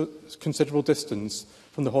considerable distance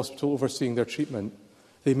from the hospital overseeing their treatment.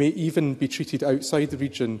 They may even be treated outside the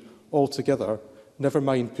region altogether, never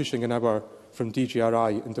mind pushing an hour from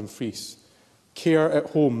DGRI in Dumfries. Care at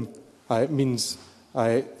home means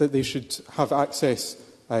that they should have access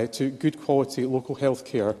to good quality local health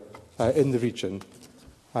care in the region.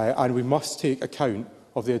 And we must take account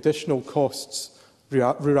of the additional costs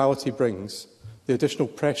rurality brings, the additional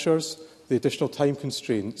pressures, the additional time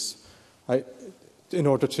constraints in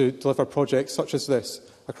order to deliver projects such as this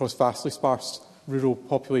across vastly sparse rural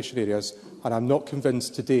population areas. And I'm not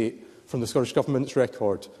convinced to date from the Scottish Government's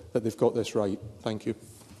record that they've got this right. Thank you.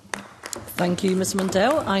 Thank you, Ms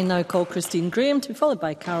Mundell. I now call Christine Graham to be followed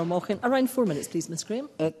by Carol Mochan. Around 4 minutes, please, Ms Graham.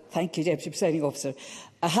 Thank you, Deputy Presiding Officer.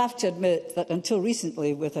 I have to admit that until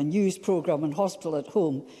recently, with a news programme on Hospital at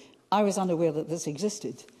Home, I was unaware that this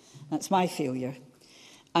existed. That's my failure.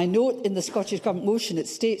 I note in the Scottish Government motion it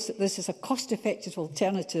states that this is a cost-effective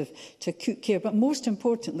alternative to acute care, but most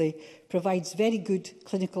importantly, provides very good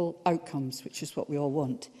clinical outcomes, which is what we all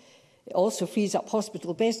want. It also frees up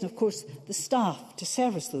hospital beds and, of course, the staff to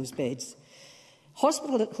service those beds.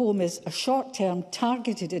 Hospital at Home is a short-term,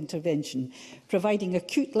 targeted intervention, providing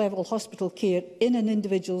acute-level hospital care in an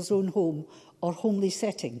individual's own home or homely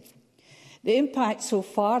setting. The impact so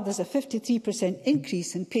far, there's a 53%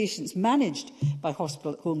 increase in patients managed by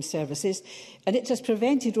hospital-at-home services, and it has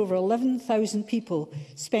prevented over 11,000 people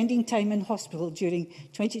spending time in hospital during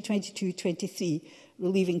 2022-23,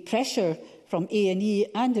 relieving pressure from A&E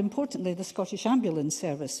and, importantly, the Scottish Ambulance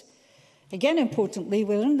Service. Again, importantly,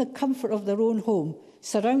 we're in the comfort of their own home,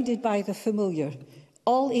 surrounded by the familiar,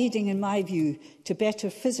 all aiding, in my view, to better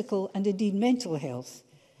physical and indeed mental health.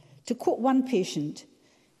 To quote one patient,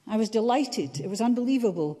 "I was delighted. It was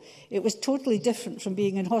unbelievable. It was totally different from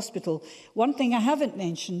being in hospital. One thing I haven't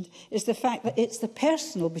mentioned is the fact that it's the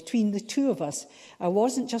personal between the two of us. I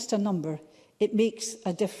wasn't just a number. It makes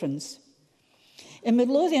a difference." In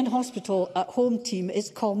Midlothian Hospital at Home team, it's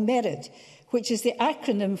called MERIT, which is the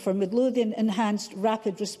acronym for Midlothian Enhanced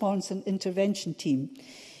Rapid Response and Intervention Team.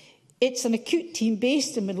 It's an acute team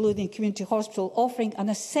based in Midlothian Community Hospital, offering an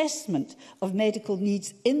assessment of medical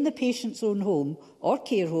needs in the patient's own home or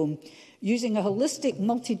care home, using a holistic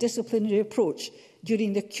multidisciplinary approach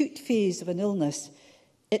during the acute phase of an illness.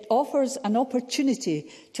 It offers an opportunity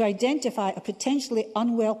to identify a potentially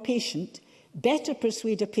unwell patient, better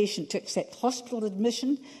persuade a patient to accept hospital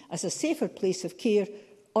admission as a safer place of care,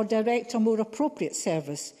 or direct a more appropriate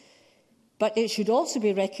service. But it should also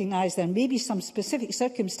be recognised there may be some specific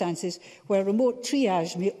circumstances where remote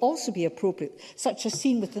triage may also be appropriate, such as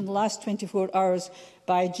seen within the last 24 hours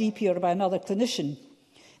by a GP or by another clinician.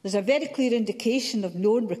 There's a very clear indication of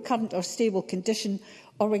known recurrent or stable condition,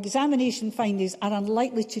 or examination findings are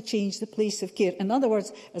unlikely to change the place of care. In other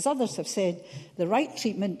words, as others have said, the right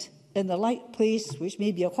treatment in the right place, which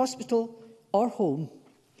may be a hospital or home.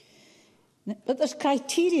 But there's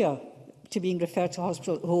criteria to being referred to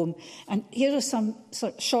hospital at home, and here are some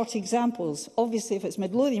short examples. Obviously, if it's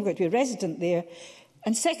Midlothian, you've got to be a resident there.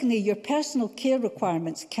 And secondly, your personal care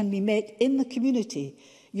requirements can be met in the community.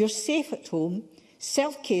 You're safe at home,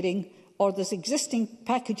 self-caring, or there's existing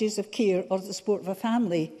packages of care or the support of a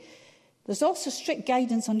family. There's also strict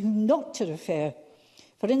guidance on whom not to refer.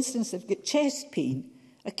 For instance, if you've got chest pain,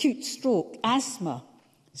 acute stroke, asthma,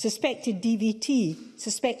 suspected DVT,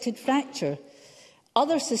 suspected fracture,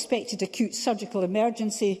 other suspected acute surgical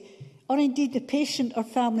emergency, or indeed the patient or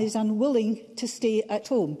family is unwilling to stay at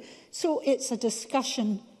home. So it's a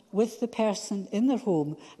discussion with the person in their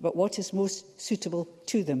home about what is most suitable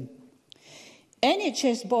to them.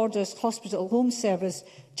 NHS Borders Hospital Home Service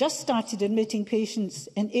just started admitting patients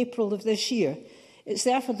in April of this year. It's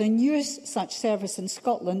therefore the newest such service in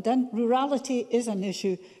Scotland, and rurality is an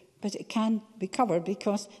issue, but it can be covered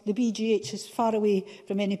because the BGH is far away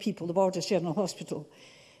from many people, the Borders General Hospital.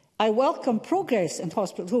 I welcome progress in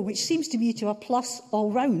hospital home, which seems to be to a plus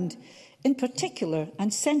all round, in particular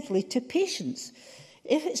and centrally to patients,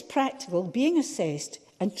 if it's practical, being assessed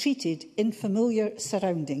and treated in familiar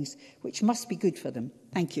surroundings, which must be good for them.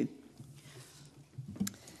 Thank you.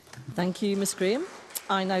 Thank you, Ms Graham.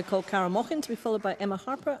 I now call Cara Mochan to be followed by Emma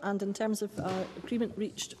Harper, and in terms of agreement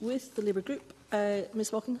reached with the Labour group,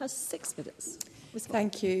 Ms Mochan has 6 minutes.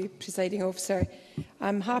 Thank you, Presiding Officer.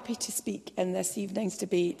 I'm happy to speak in this evening's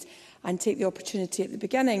debate and take the opportunity at the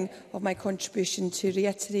beginning of my contribution to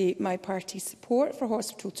reiterate my party's support for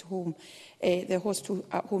hospital-to-home, the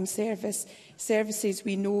hospital-at-home services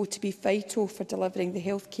we know to be vital for delivering the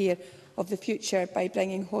healthcare of the future by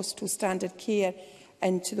bringing hospital standard care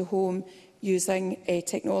into the home using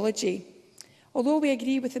technology. Although we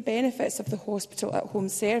agree with the benefits of the hospital-at-home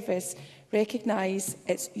service, recognise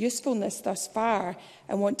its usefulness thus far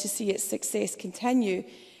and want to see its success continue,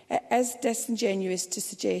 it is disingenuous to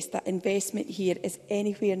suggest that investment here is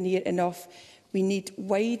anywhere near enough. We need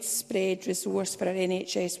widespread resource for our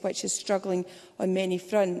NHS, which is struggling on many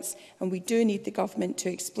fronts, and we do need the Government to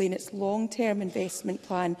explain its long-term investment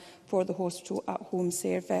plan for the hospital-at-home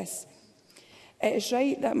service. It is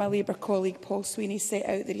right that my Labour colleague Paul Sweeney set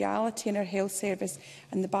out the reality in our health service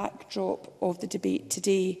and the backdrop of the debate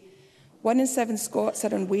today. 1 in 7 Scots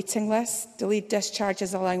are on waiting lists, delayed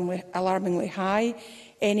discharges are alarmingly high,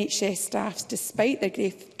 NHS staff, despite their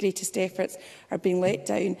greatest efforts, are being let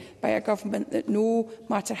down by a government that, no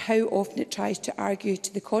matter how often it tries to argue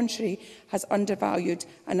to the contrary, has undervalued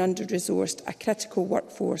and under-resourced a critical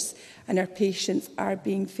workforce, and our patients are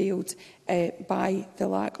being failed by the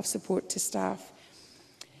lack of support to staff.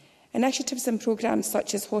 Initiatives and programmes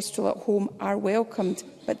such as Hospital at Home are welcomed,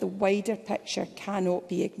 but the wider picture cannot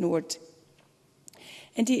be ignored.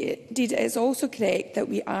 Indeed, it is also correct that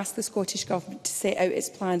we ask the Scottish Government to set out its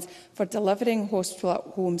plans for delivering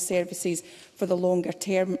hospital-at-home services for the longer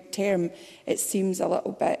term. It seems a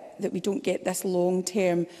little bit that we don't get this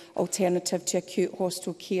long-term alternative to acute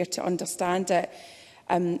hospital care to understand it.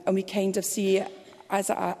 And we kind of see as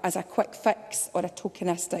a quick fix or a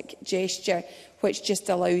tokenistic gesture, which just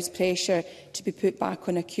allows pressure to be put back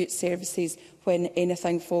on acute services when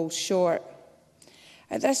anything falls short.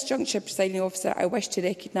 At this juncture, Presiding Officer, I wish to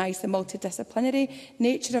recognise the multidisciplinary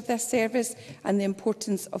nature of this service and the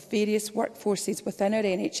importance of various workforces within our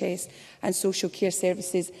NHS and social care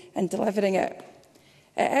services in delivering it.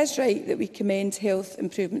 It is right that we commend Health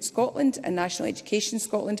Improvement Scotland and National Education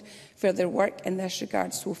Scotland for their work in this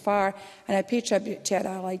regard so far, and I pay tribute to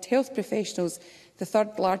our allied health professionals, the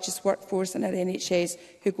third largest workforce in our NHS,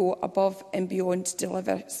 who go above and beyond to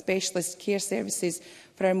deliver specialist care services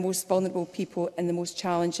for our most vulnerable people in the most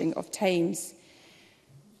challenging of times.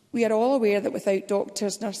 We are all aware that without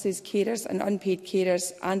doctors, nurses, carers and unpaid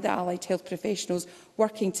carers and the allied health professionals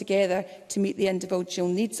working together to meet the individual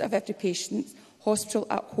needs of every patient, hospital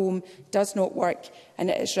at home does not work, and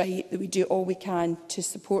it is right that we do all we can to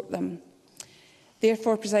support them.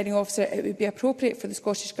 Therefore, Presiding Officer, it would be appropriate for the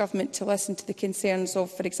Scottish Government to listen to the concerns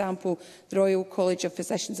of, for example, the Royal College of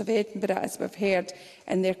Physicians of Edinburgh, as we've heard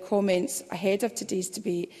in their comments ahead of today's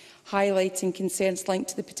debate, highlighting concerns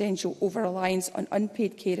linked to the potential over-reliance on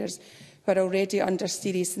unpaid carers who are already under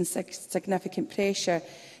serious and significant pressure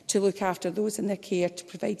to look after those in their care to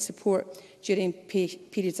provide support during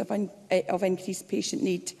periods of increased patient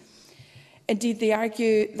need. Indeed, they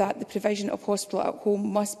argue that the provision of hospital at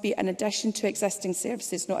home must be an addition to existing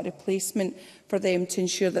services, not a replacement for them, to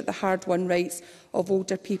ensure that the hard-won rights of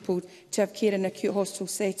older people to have care in acute hospital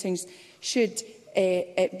settings should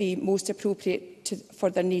it be most appropriate for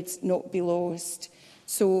their needs not be lost.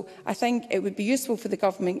 So I think it would be useful for the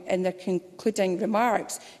Government in their concluding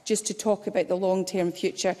remarks just to talk about the long-term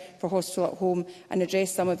future for hospital at home and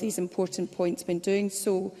address some of these important points when doing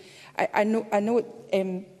so. I know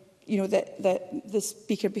you know, that the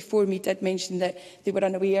speaker before me did mention that they were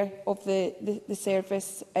unaware of the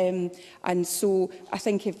service, and so I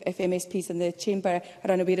think if MSPs in the chamber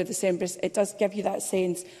are unaware of the service, it does give you that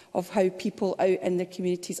sense of how people out in their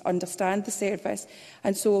communities understand the service.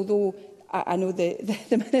 And so although I know the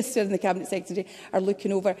Minister and the Cabinet Secretary are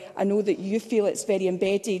looking over, I know that you feel it's very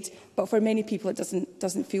embedded, but for many people it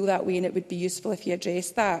doesn't feel that way, and it would be useful if you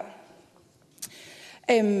addressed that.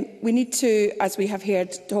 We need to, as we have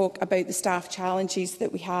heard, talk about the staff challenges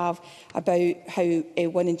that we have, about how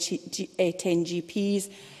 1 in 10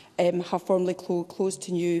 GPs have formally closed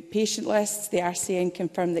to new patient lists. The RCN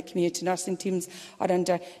confirmed that community nursing teams are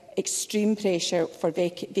under extreme pressure for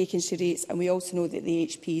vacancy rates, and we also know that the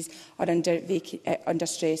HPs are under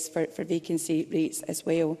stress for vacancy rates as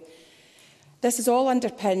well. This is all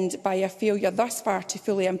underpinned by a failure thus far to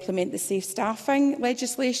fully implement the safe staffing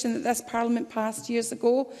legislation that this Parliament passed years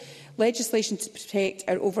ago, legislation to protect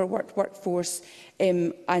our overworked workforce,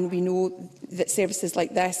 and we know that services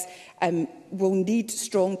like this will need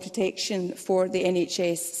strong protection for the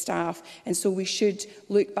NHS staff, and so we should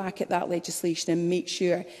look back at that legislation and make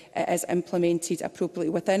sure it is implemented appropriately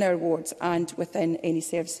within our wards and within any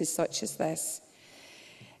services such as this.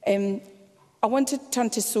 I want to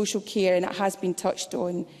turn to social care, and it has been touched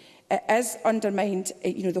on. It is undermined,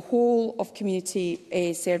 the whole of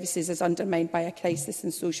community services is undermined by a crisis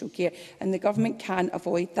in social care, and the Government can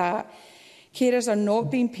avoid that. Carers are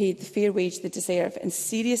not being paid the fair wage they deserve, and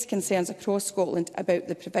serious concerns across Scotland about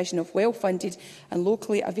the provision of well-funded and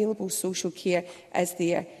locally available social care is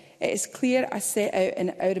there. It is clear, as set out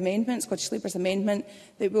in our amendment, Scottish Labour's amendment,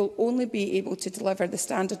 that we will only be able to deliver the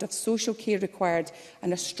standard of social care required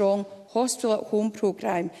and a strong hospital at home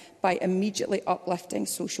programme by immediately uplifting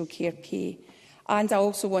social care pay. And I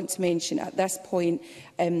also want to mention at this point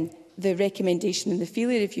the recommendation in the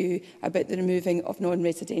Feely Review about the removing of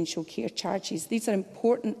non-residential care charges. These are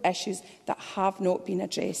important issues that have not been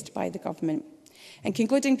addressed by the Government. In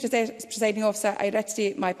concluding, Presiding Officer, I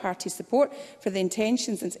reiterate my party's support for the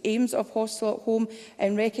intentions and aims of Hospital at Home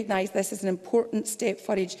and recognise this as an important step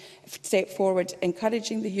forward,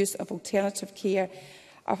 encouraging the use of alternative care.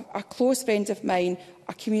 A close friend of mine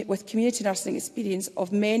with community nursing experience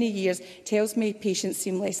of many years tells me patients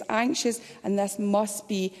seem less anxious, and this must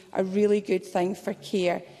be a really good thing for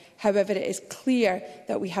care. However, it is clear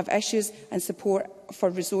that we have issues and support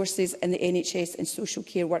for resources in the NHS and social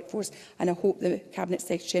care workforce, and I hope the Cabinet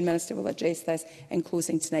Secretary and Minister will address this in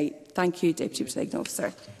closing tonight. Thank you, Deputy Presiding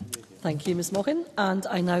Officer. Thank you, Ms Morgan. And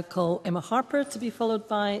I now call Emma Harper to be followed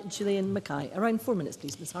by Gillian Mackay. Around 4 minutes,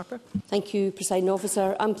 please, Ms Harper. Thank you, Presiding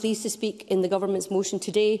Officer. I'm pleased to speak in the Government's motion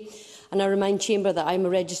today, and I remind Chamber that I'm a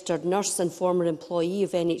registered nurse and former employee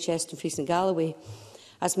of NHS Dumfries and Galloway.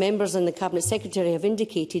 As members and the Cabinet Secretary have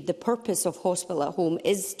indicated, the purpose of Hospital at Home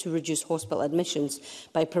is to reduce hospital admissions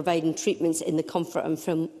by providing treatments in the comfort and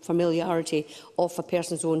familiarity of a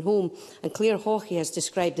person's own home. And Claire Hawkey has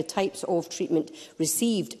described the types of treatment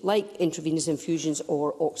received, like intravenous infusions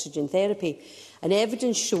or oxygen therapy. And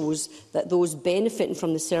evidence shows that those benefiting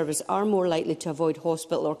from the service are more likely to avoid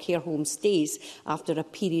hospital or care home stays after a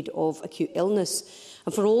period of acute illness.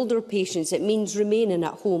 And for older patients, it means remaining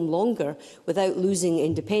at home longer without losing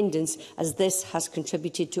independence, as this has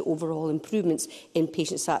contributed to overall improvements in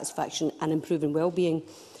patient satisfaction and improving well-being.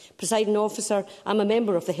 Presiding Officer, I am a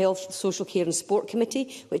member of the Health, Social Care and Sport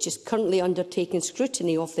Committee, which is currently undertaking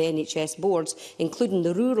scrutiny of the NHS boards, including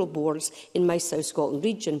the rural boards in my South Scotland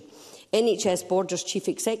region. NHS Borders Chief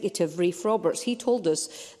Executive Rafe Roberts, he told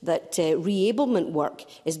us that re-ablement work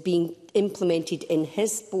is being implemented in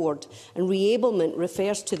his board, and re-ablement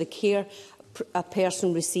refers to the care a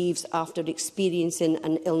person receives after experiencing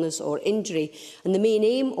an illness or injury. And the main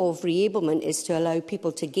aim of re-ablement is to allow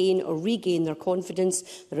people to gain or regain their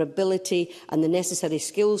confidence, their ability and the necessary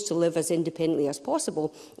skills to live as independently as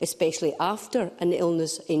possible, especially after an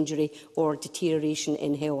illness, injury or deterioration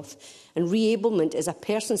in health. And re-ablement is a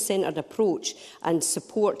person-centred approach, and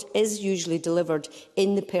support is usually delivered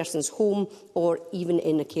in the person's home or even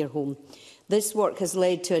in a care home. This work has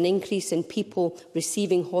led to an increase in people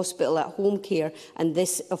receiving hospital-at-home care, and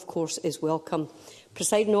this, of course, is welcome.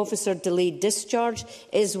 Presiding Officer, delayed discharge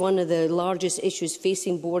is one of the largest issues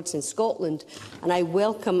facing boards in Scotland, and I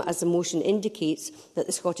welcome, as the motion indicates, that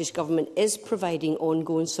the Scottish Government is providing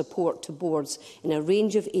ongoing support to boards in a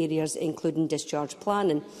range of areas, including discharge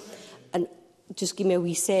planning. And just give me a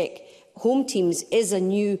wee sec. Home Teams is a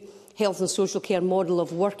new health and social care model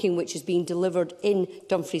of working which is being delivered in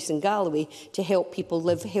Dumfries and Galloway to help people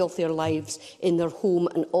live healthier lives in their home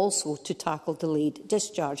and also to tackle delayed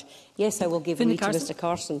discharge. Yes, I will give way to Mr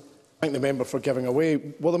Carson. Thank the member for giving away.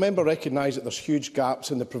 Will the member recognise that there are huge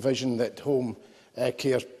gaps in the provision that home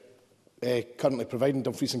care currently providing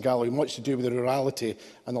Dumfries and Galloway, much to do with the rurality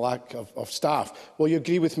and the lack of staff? Will you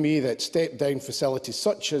agree with me that step-down facilities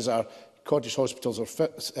such as our cottage hospitals or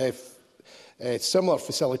similar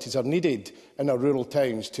facilities are needed in our rural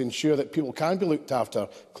towns to ensure that people can be looked after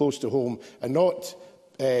close to home and not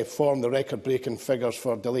form the record-breaking figures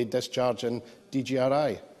for delayed discharge and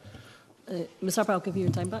DGRI? Ms Harper, I'll give you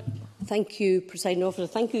your time back. Thank you, Presiding Officer.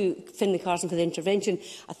 Thank you, Finlay Carson, for the intervention.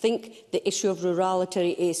 I think the issue of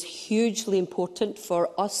rurality is hugely important for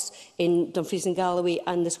us in Dumfries and Galloway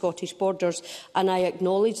and the Scottish Borders, and I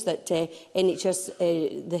acknowledge that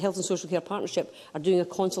NHS, the Health and Social Care Partnership, are doing a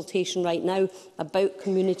consultation right now about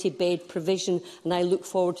community bed provision, and I look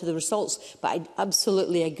forward to the results. But I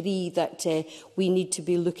absolutely agree that we need to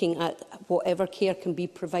be looking at whatever care can be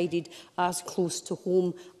provided as close to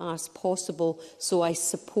home as possible. So I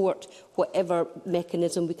support whatever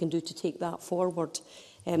mechanism we can do to take that forward.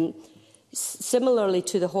 Similarly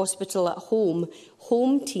to the hospital at home,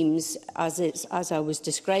 Home Teams, as I was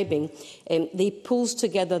describing, they pulls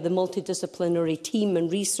together the multidisciplinary team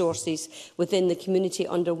and resources within the community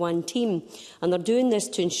under one team. And they're doing this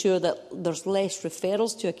to ensure that there's less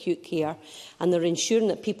referrals to acute care, and they're ensuring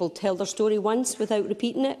that people tell their story once without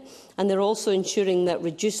repeating it. And they're also ensuring that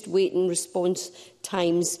reduced waiting response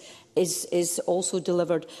times is also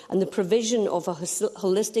delivered, and the provision of a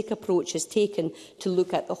holistic approach is taken to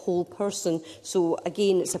look at the whole person. So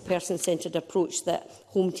again, it's a person-centred approach that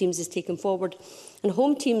Home Teams is taken forward. And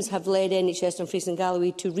Home Teams have led NHS Dumfries and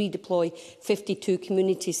Galloway to redeploy 52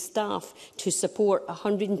 community staff to support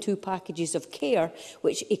 102 packages of care,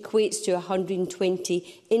 which equates to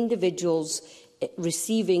 120 individuals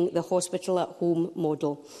receiving the hospital at home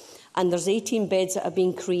model. And there's 18 beds that are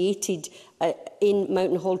being created in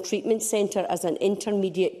Mountain Hall Treatment Centre as an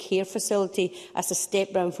intermediate care facility as a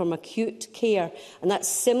step down from acute care. And that's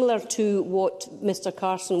similar to what Mr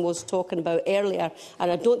Carson was talking about earlier.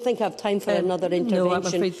 And I don't think I have time for another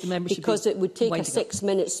intervention, because it would take a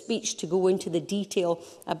 6-minute speech to go into the detail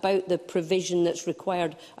about the provision that's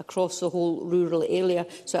required across the whole rural area.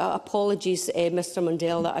 So apologies, Mr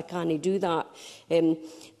Mundell, that I can't do that.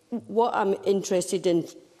 What I'm interested in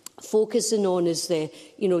focusing on is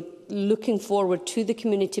looking forward to the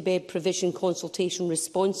community bed provision consultation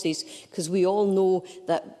responses, because we all know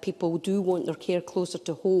that people do want their care closer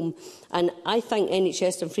to home. And I thank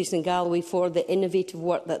NHS Dumfries and Galloway for the innovative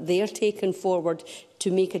work that they're taking forward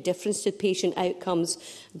to make a difference to patient outcomes.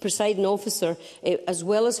 Presiding Officer, as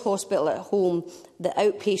well as hospital at home, the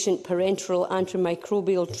outpatient parenteral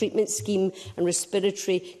antimicrobial treatment scheme and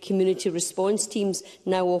respiratory community response teams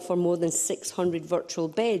now offer more than 600 virtual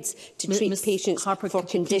beds to treat patients for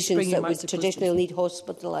conditions patients that would traditionally need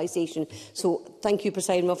hospitalisation. So thank you,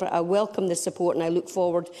 Presiding Officer. I welcome this support and I look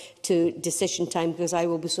forward to decision time because I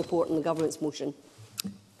will be supporting the Government's motion.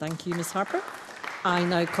 Thank you, Ms Harper. I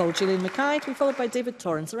now call Gillian Mackay to be followed by David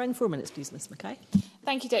Torrance. Around 4 minutes, please, Ms Mackay.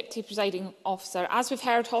 Thank you, Deputy Presiding Officer. As we've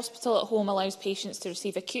heard, Hospital at Home allows patients to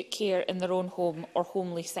receive acute care in their own home or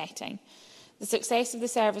homely setting. The success of the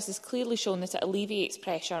service has clearly shown that it alleviates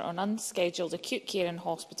pressure on unscheduled acute care in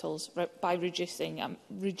hospitals by reducing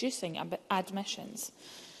admissions.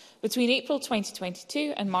 Between April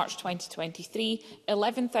 2022 and March 2023,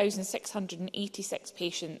 11,686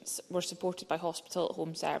 patients were supported by Hospital at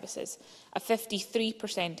Home services, a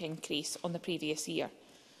 53% increase on the previous year.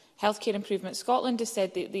 Healthcare Improvement Scotland has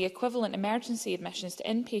said that the equivalent emergency admissions to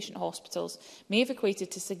inpatient hospitals may have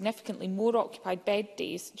equated to significantly more occupied bed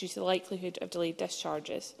days due to the likelihood of delayed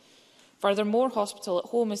discharges. Furthermore, Hospital at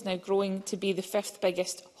Home is now growing to be the 5th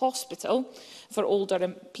biggest hospital for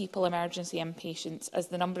older people emergency inpatients, as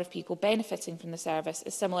the number of people benefiting from the service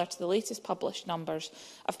is similar to the latest published numbers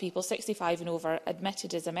of people 65 and over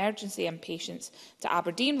admitted as emergency inpatients to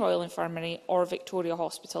Aberdeen Royal Infirmary or Victoria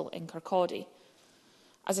Hospital in Kirkcaldy.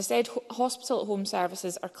 As I said, Hospital at Home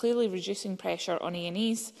services are clearly reducing pressure on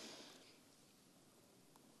A&Es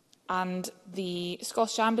and the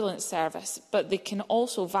Scottish Ambulance Service, but they can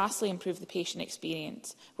also vastly improve the patient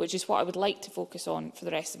experience, which is what I would like to focus on for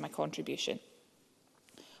the rest of my contribution.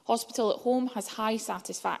 Hospital at Home has high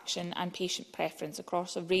satisfaction and patient preference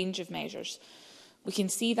across a range of measures. We can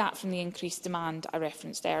see that from the increased demand I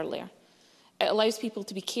referenced earlier. It allows people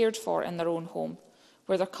to be cared for in their own home,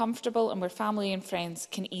 where they're comfortable and where family and friends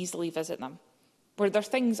can easily visit them, where their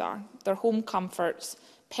things are, their home comforts,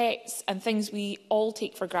 pets and things we all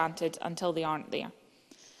take for granted until they aren't there.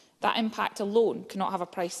 That impact alone cannot have a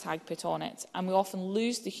price tag put on it, and we often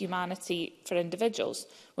lose the humanity for individuals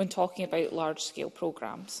when talking about large-scale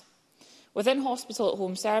programmes. Within Hospital at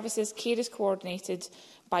Home services, care is coordinated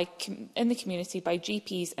in the community by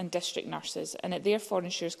GPs and district nurses, and it therefore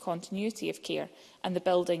ensures continuity of care and the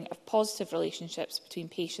building of positive relationships between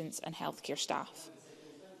patients and healthcare staff.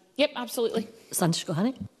 Yep, absolutely. Sandesh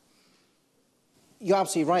Gohani. You're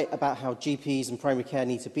absolutely right about how GPs and primary care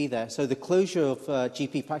need to be there. So the closure of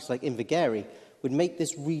GP practice like Invergary would make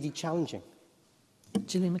this really challenging.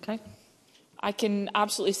 Gillian Mackay. I can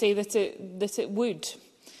absolutely say that it would.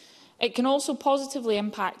 It can also positively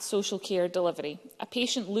impact social care delivery. A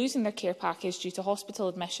patient losing their care package due to hospital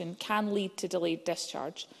admission can lead to delayed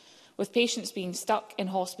discharge, with patients being stuck in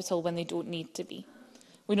hospital when they don't need to be.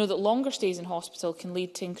 We know that longer stays in hospital can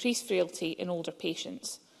lead to increased frailty in older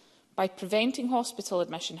patients. By preventing hospital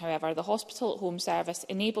admission, however, the Hospital at Home service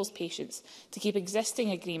enables patients to keep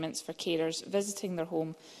existing agreements for carers visiting their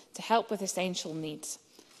home to help with essential needs.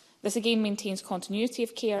 This again maintains continuity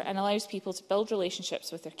of care and allows people to build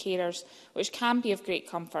relationships with their carers, which can be of great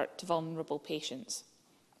comfort to vulnerable patients.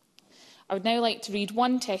 I would now like to read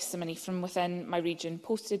one testimony from within my region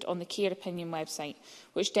posted on the Care Opinion website,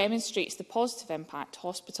 which demonstrates the positive impact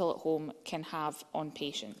Hospital at Home can have on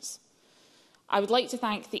patients. I would like to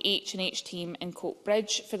thank the H&H team in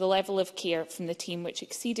Coatbridge for the level of care from the team which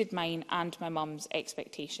exceeded mine and my mum's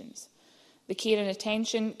expectations. The care and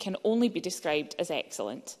attention can only be described as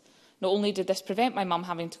excellent. Not only did this prevent my mum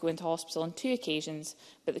having to go into hospital on 2 occasions,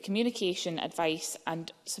 but the communication, advice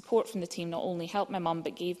and support from the team not only helped my mum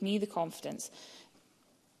but gave me the confidence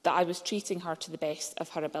that I was treating her to the best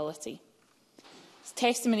of her ability. This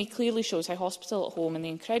testimony clearly shows how Hospital at Home and the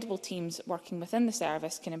incredible teams working within the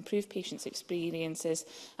service can improve patients' experiences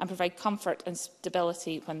and provide comfort and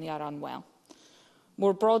stability when they are unwell.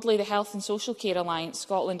 More broadly, the Health and Social Care Alliance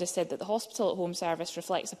Scotland has said that the Hospital at Home service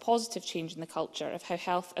reflects a positive change in the culture of how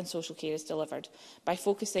health and social care is delivered, by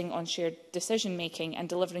focusing on shared decision-making and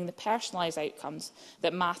delivering the personalised outcomes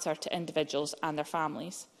that matter to individuals and their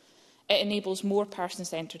families. It enables more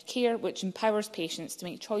person-centred care, which empowers patients to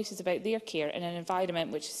make choices about their care in an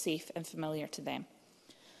environment which is safe and familiar to them.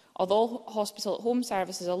 Although Hospital at Home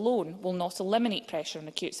services alone will not eliminate pressure on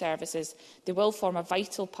acute services, they will form a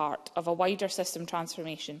vital part of a wider system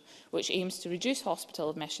transformation which aims to reduce hospital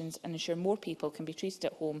admissions and ensure more people can be treated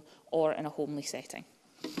at home or in a homely setting.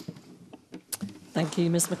 Thank you,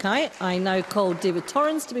 Ms Mackay. I now call David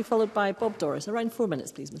Torrance to be followed by Bob Doris. Around 4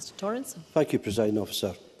 minutes, please, Mr Torrance. Thank you, Presiding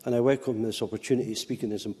Officer. And I welcome this opportunity to speak in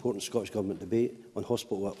this important Scottish Government debate on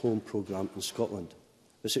Hospital at Home programme in Scotland.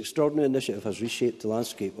 This extraordinary initiative has reshaped the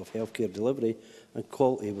landscape of healthcare delivery and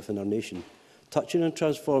quality within our nation, touching and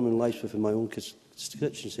transforming lives within my own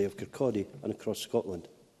constituency of Kirkcaldy and across Scotland.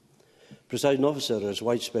 Presiding Officer, there is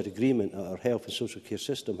widespread agreement that our health and social care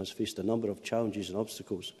system has faced a number of challenges and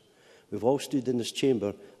obstacles. We've all stood in this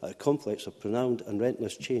chamber at a complex of profound and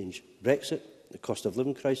relentless change. Brexit, the cost of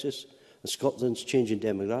living crisis, and Scotland's changing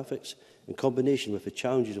demographics, in combination with the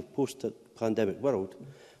challenges of a post-pandemic world,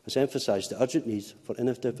 has emphasised the urgent need for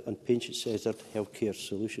innovative and patient-centred healthcare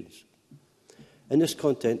solutions. In this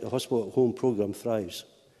context, the Hospital at Home programme thrives,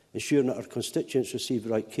 ensuring that our constituents receive the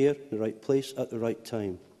right care in the right place at the right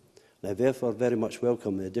time. And I therefore very much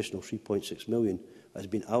welcome the additional £3.6 million that has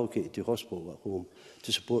been allocated to Hospital at Home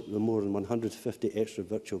to support the more than 150 extra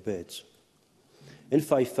virtual beds. In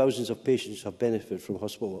Fife, thousands of patients have benefited from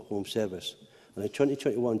Hospital at Home service, and in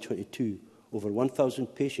 2021-22, over 1,000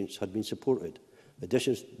 patients had been supported.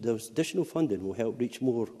 Additional funding will help reach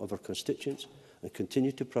more of our constituents and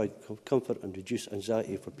continue to provide comfort and reduce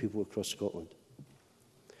anxiety for people across Scotland.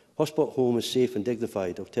 Hospital at Home is a safe and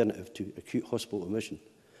dignified alternative to acute hospital admission.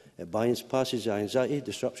 It bypasses the anxiety,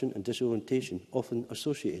 disruption and disorientation often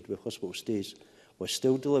associated with hospital stays, while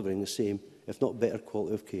still delivering the same, if not better,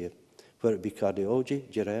 quality of care. Whether it be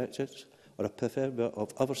cardiology, geriatrics or a plethora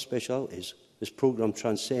of other specialities, this programme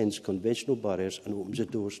transcends conventional barriers and opens the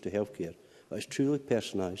doors to healthcare that is truly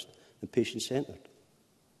personalised and patient-centred.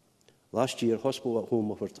 Last year, Hospital at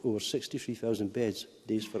Home offered over 63,000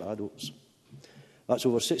 days for adults. That's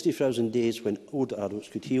over 60,000 days when older adults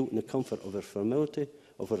could heal in the comfort of their familiarity,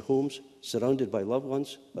 of their homes, surrounded by loved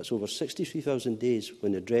ones. That's over 63,000 days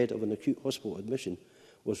when the dread of an acute hospital admission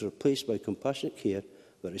was replaced by compassionate care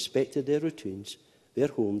that respected their routines, their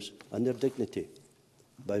homes and their dignity.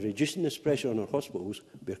 By reducing this pressure on our hospitals,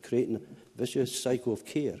 we are creating a vicious cycle of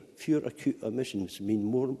care. Fewer acute admissions mean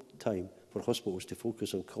more time for hospitals to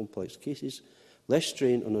focus on complex cases, less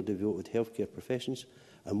strain on our devoted healthcare professions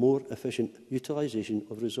and more efficient utilisation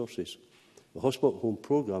of resources. The Hospital at Home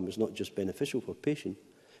programme is not just beneficial for patients,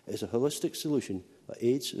 it is a holistic solution that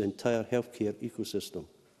aids the entire healthcare ecosystem.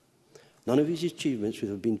 None of these achievements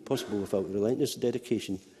would have been possible without relentless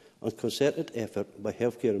dedication and concerted effort by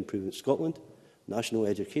Healthcare Improvement Scotland, National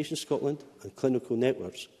Education Scotland and clinical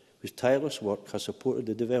networks, whose tireless work has supported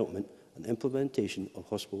the development and implementation of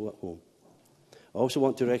Hospital at Home. I also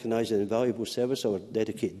want to recognise the invaluable service of our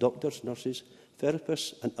dedicated doctors, nurses,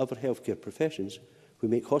 therapists and other healthcare professions who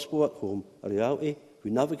make Hospital at Home a reality, who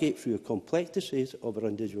navigate through the complexities of our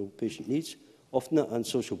individual patient needs, often at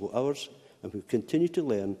unsociable hours, and who continue to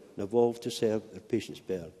learn and evolve to serve their patients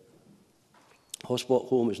better. Hospital at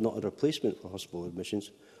Home is not a replacement for hospital admissions,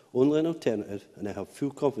 only an alternative, and I have full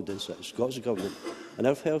confidence that the Scottish Government and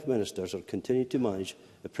our health ministers are continuing to manage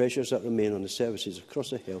the pressures that remain on the services across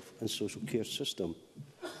the health and social care system.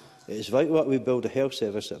 It is vital that we build a health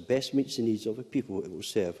service that best meets the needs of the people it will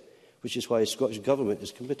serve, which is why the Scottish Government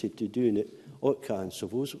is committed to doing it all it can so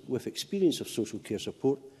those with experience of social care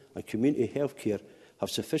support and community health care have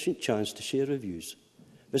sufficient chance to share their views.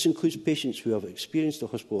 This includes patients who have experienced the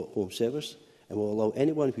Hospital at Home service and will allow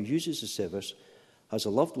anyone who uses the service, has a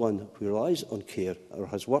loved one who relies on care or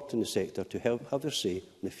has worked in the sector to help have their say in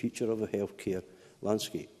the future of the healthcare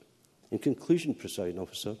landscape. In conclusion, Presiding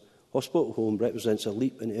Officer, Hospital at Home represents a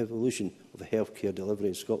leap in the evolution of healthcare delivery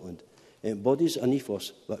in Scotland. It embodies an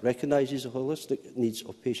ethos that recognises the holistic needs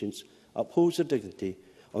of patients, upholds their dignity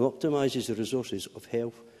and optimises the resources of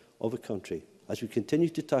health of the country. As we continue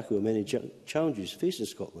to tackle the many challenges facing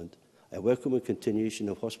Scotland, I welcome a continuation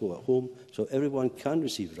of Hospital at Home so everyone can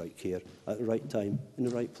receive the right care at the right time in the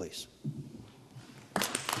right place.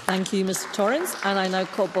 Thank you, Mr Torrens. And I now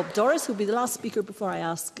call Bob Doris, who will be the last speaker before I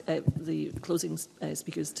ask the closing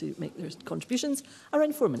speakers to make their contributions.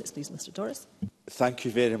 Around 4 minutes, please, Mr Doris. Thank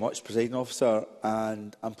you very much, Presiding Officer.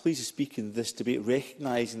 And I'm pleased to speak in this debate,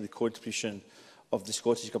 recognising the contribution of the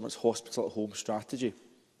Scottish Government's Hospital at Home strategy.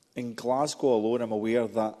 In Glasgow alone, I'm aware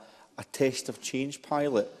that a test of change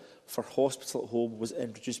pilot for Hospital at Home was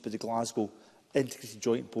introduced by the Glasgow Integrated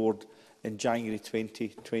Joint Board in January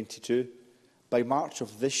 2022. By March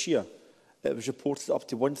of this year, it was reported that up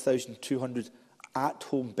to 1,200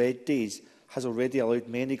 at-home bed days has already allowed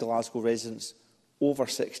many Glasgow residents over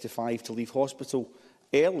 65 to leave hospital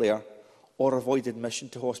earlier or avoid admission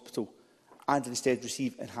to hospital and instead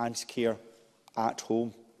receive enhanced care at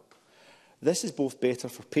home. This is both better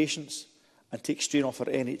for patients and takes strain off our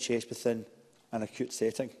NHS within an acute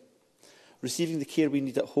setting. Receiving the care we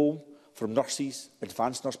need at home from nurses,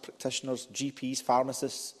 advanced nurse practitioners, GPs,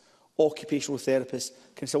 pharmacists, occupational therapists,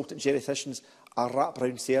 consultant geriatricians, a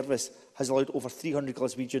wrap-round service has allowed over 300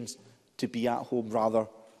 Glaswegians to be at home rather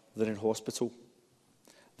than in hospital.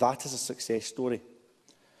 That is a success story.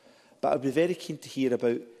 But I would be very keen to hear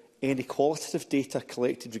about any qualitative data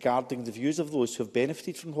collected regarding the views of those who have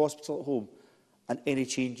benefited from Hospital at Home and any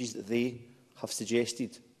changes that they have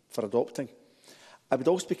suggested for adopting. I would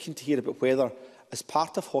also be keen to hear about whether as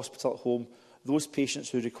part of hospital at home, those patients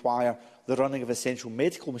who require the running of essential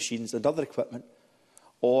medical machines and other equipment,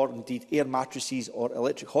 or indeed air mattresses or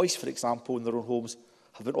electric hoists, for example, in their own homes,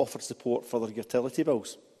 have been offered support for their utility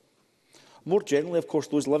bills. More generally, of course,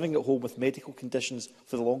 those living at home with medical conditions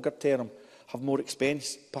for the longer term have more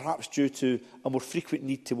expense, perhaps due to a more frequent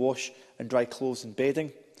need to wash and dry clothes and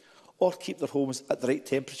bedding, or keep their homes at the right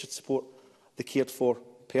temperature to support the cared-for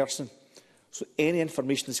person. So any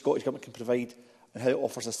information the Scottish Government can provide and how it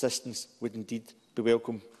offers assistance would indeed be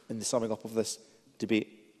welcome in the summing up of this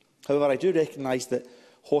debate. However, I do recognise that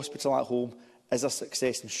hospital at home is a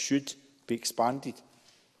success and should be expanded.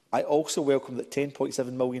 I also welcome that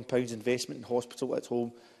 £10.7 million investment in hospital at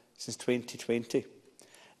home since 2020.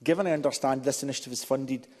 Given I understand this initiative is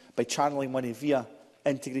funded by channelling money via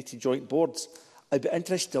integrated joint boards, I'd be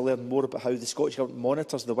interested to learn more about how the Scottish Government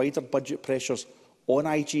monitors the wider budget pressures on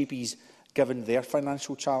IGBs given their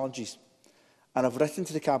financial challenges. And I've written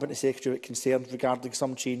to the Cabinet Secretary with concerns regarding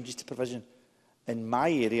some changes to provision in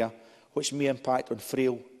my area which may impact on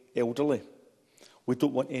frail elderly. We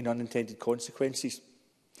don't want any unintended consequences.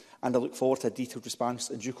 And I look forward to a detailed response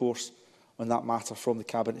in due course on that matter from the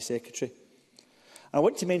Cabinet Secretary. And I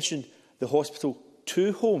want to mention the Hospital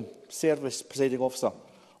to Home service, presiding officer,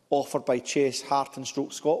 offered by Chess, Heart and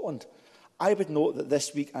Stroke Scotland. I would note that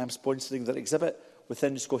this week I am sponsoring their exhibit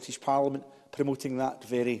within the Scottish Parliament promoting that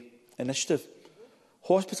very initiative.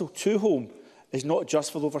 Hospital to Home is not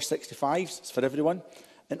just for the over 65s, it's for everyone,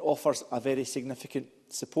 and offers a very significant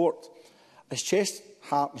support. As Chess,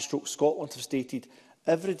 Heart and Stroke Scotland have stated,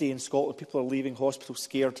 every day in Scotland people are leaving hospital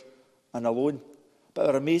scared and alone. But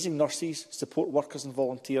our amazing nurses, support workers and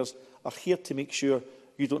volunteers are here to make sure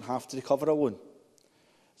you don't have to recover alone.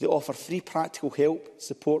 They offer free practical help,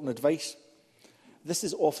 support and advice. This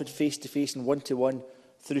is offered face-to-face and one-to-one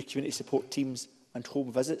through community support teams and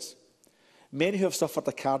home visits. Many who have suffered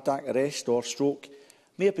a cardiac arrest or stroke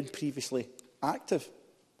may have been previously active,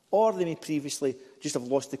 or they may previously just have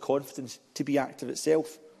lost the confidence to be active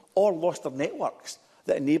itself, or lost their networks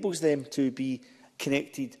that enables them to be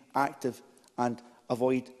connected, active and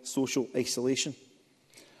avoid social isolation.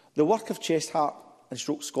 The work of Chest, Heart and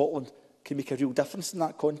Stroke Scotland can make a real difference in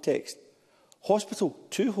that context. Hospital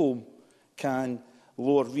to Home can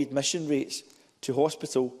lower readmission rates to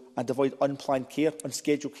hospital and avoid unplanned care,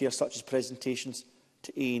 unscheduled care such as presentations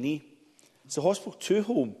to A&E. So Hospital to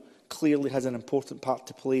Home clearly has an important part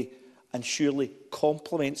to play and surely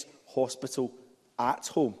complements Hospital at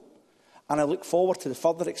Home. And I look forward to the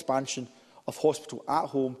further expansion of Hospital at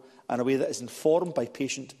Home in a way that is informed by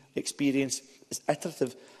patient experience, is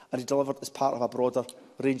iterative and is delivered as part of a broader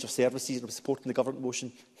range of services. And I'm supporting the Government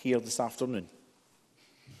motion here this afternoon.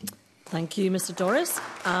 Thank you, Mr Doris.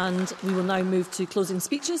 And we will now move to closing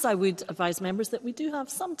speeches. I would advise members that we do have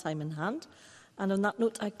some time in hand. And on that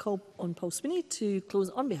note, I call on Paul Sweeney to close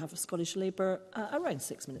on behalf of Scottish Labour. Around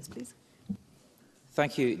 6 minutes, please.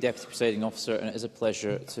 Thank you, Deputy Presiding Officer, and it is a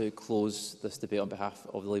pleasure to close this debate on behalf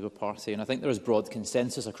of the Labour Party. And I think there is broad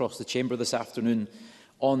consensus across the Chamber this afternoon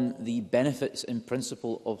on the benefits in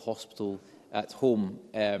principle of hospital at home.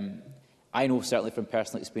 I know certainly from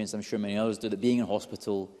personal experience, I'm sure many others do, that being in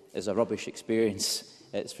hospital is a rubbish experience.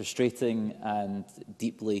 It's frustrating and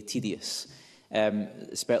deeply tedious,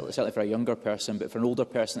 certainly for a younger person, but for an older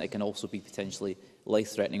person it can also be potentially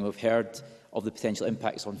life-threatening. We've heard of the potential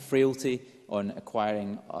impacts on frailty, on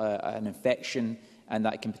acquiring an infection, and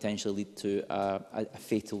that can potentially lead to a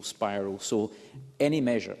fatal spiral. So any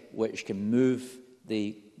measure which can move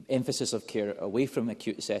the emphasis of care away from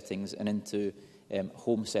acute settings and into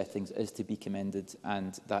home settings is to be commended,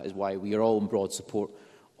 and that is why we are all in broad support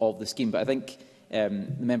of the scheme. But I think the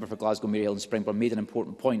member for Glasgow, Mary Ellen Springburn, made an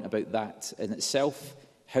important point about that in itself.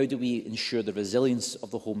 How do we ensure the resilience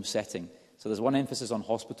of the home setting? So there's one emphasis on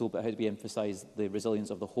hospital, but how do we emphasise the resilience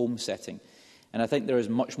of the home setting? And I think there is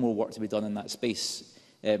much more work to be done in that space.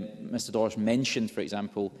 Mr Doris mentioned, for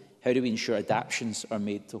example, how do we ensure adaptations are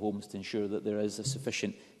made to homes to ensure that there is a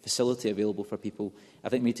sufficient facility available for people. I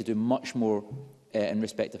think we need to do much more in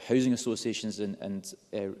respect of housing associations and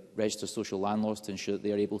registered social landlords to ensure that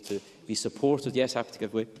they are able to be supported. Yes, happy to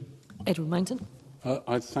give way. Edward Mountain.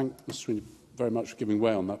 I thank Mr Sweeney very much for giving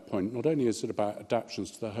way on that point. Not only is it about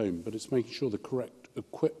adaptations to the home, but it's making sure the correct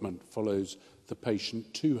equipment follows the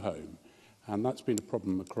patient to home. And that's been a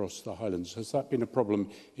problem across the Highlands. Has that been a problem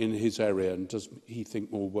in his area, and does he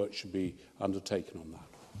think more work should be undertaken on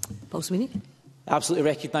that? Paul Sweeney. Absolutely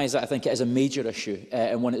recognise that. I think it is a major issue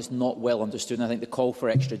and one that's not well understood. And I think the call for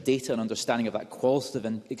extra data and understanding of that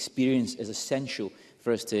qualitative experience is essential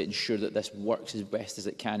for us to ensure that this works as best as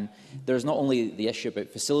it can. There's not only the issue about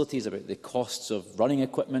facilities, about the costs of running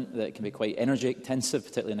equipment that can be quite energy intensive,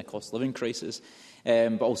 particularly in a cost of living crisis,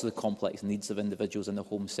 but also the complex needs of individuals in the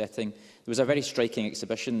home setting. There was a very striking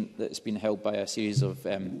exhibition that's been held by a series of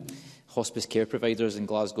hospice care providers in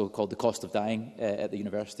Glasgow called The Cost of Dying at the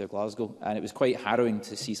University of Glasgow, and it was quite harrowing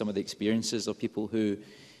to see some of the experiences of people who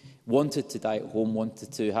wanted to die at home,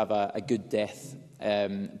 wanted to have a good death,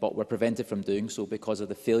 but were prevented from doing so because of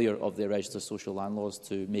the failure of the registered social landlords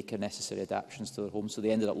to make necessary adaptations to their homes. So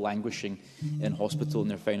they ended up languishing in hospital in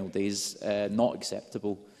their final days, not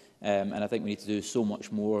acceptable. And I think we need to do so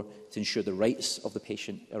much more to ensure the rights of the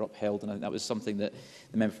patient are upheld. And I think that was something that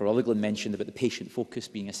the member for Rutherglen mentioned about the patient focus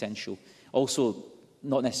being essential. Also,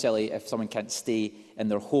 not necessarily if someone can't stay in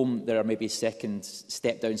their home, there are maybe second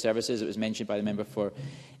step-down services. It was mentioned by the member for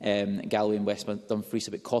Galloway and West Dumfries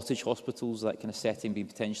about cottage hospitals, that kind of setting being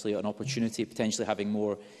potentially an opportunity, potentially having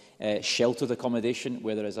more sheltered accommodation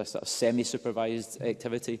where there is a sort of semi-supervised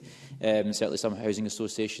activity. Certainly some housing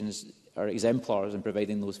associations are exemplars in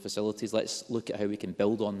providing those facilities. Let's look at how we can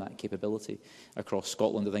build on that capability across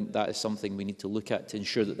Scotland. I think that is something we need to look at to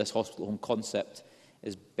ensure that this hospital home concept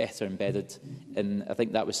is better embedded. And I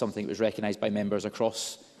think that was something that was recognised by members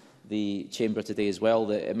across the chamber today as well,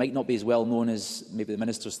 that it might not be as well known as maybe the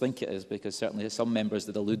ministers think it is, because certainly some members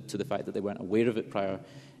did allude to the fact that they weren't aware of it prior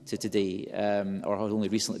to today, or had only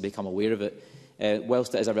recently become aware of it.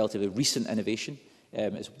 Whilst it is a relatively recent innovation,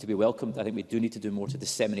 it's to be welcomed. I think we do need to do more to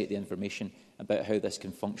disseminate the information about how this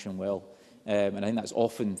can function well. And I think that's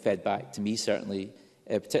often fed back to me, certainly,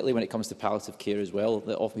 particularly when it comes to palliative care as well,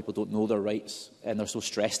 that often people don't know their rights and they're so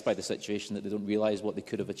stressed by the situation that they don't realise what they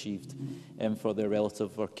could have achieved for their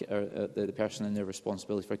relative or the person in their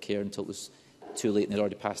responsibility for care until it was too late and they'd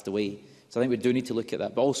already passed away. So I think we do need to look at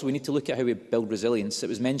that. But also we need to look at how we build resilience. It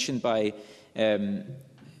was mentioned by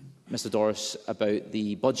Mr Doris about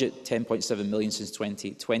the budget, 10.7 million since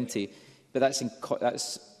 2020, but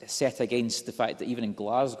that's set against the fact that even in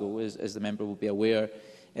Glasgow, as the member will be aware,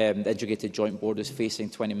 the Integrated Joint Board is facing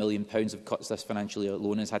 £20 million of cuts this financial year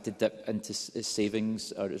alone and has had to dip into its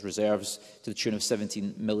savings or its reserves to the tune of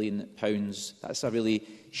 £17 million. That's a really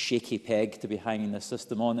shaky peg to be hanging this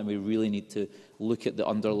system on, and we really need to look at the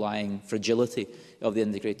underlying fragility of the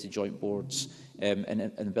Integrated Joint Boards and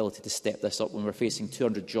an ability to step this up when we're facing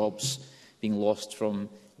 200 jobs being lost from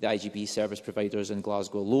the IGB service providers in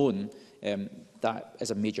Glasgow alone. That is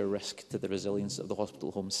a major risk to the resilience of the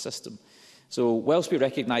hospital home system. So whilst we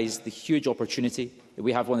recognise the huge opportunity,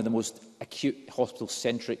 we have one of the most acute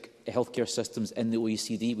hospital-centric healthcare systems in the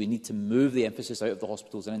OECD. We need to move the emphasis out of the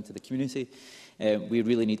hospitals and into the community. We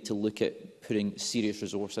really need to look at putting serious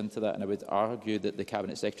resource into that, and I would argue that the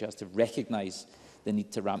Cabinet Secretary has to recognise the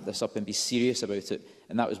need to ramp this up and be serious about it.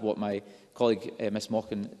 And that was what my colleague, Ms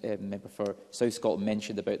Mochan, member for South Scotland,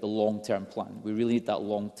 mentioned about the long-term plan. We really need that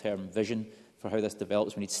long-term vision for how this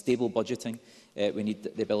develops. We need stable budgeting. We need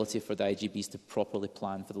the ability for the IGBs to properly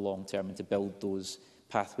plan for the long term and to build those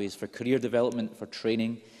pathways for career development, for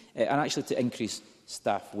training, and actually to increase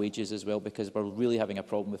staff wages as well, because we're really having a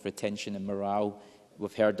problem with retention and morale.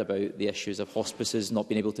 We've heard about the issues of hospices not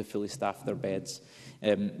being able to fully staff their beds.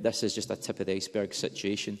 This is just a tip of the iceberg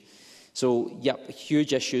situation. So, yeah,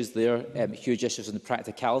 huge issues there, huge issues in the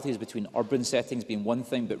practicalities between urban settings being one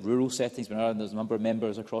thing, but rural settings being another. There's a number of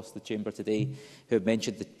members across the chamber today who have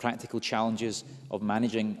mentioned the practical challenges of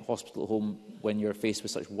managing hospital home when you're faced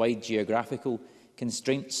with such wide geographical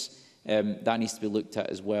constraints. That needs to be looked at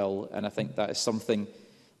as well, and I think that is something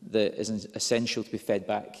that is essential to be fed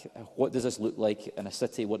back. What does this look like in a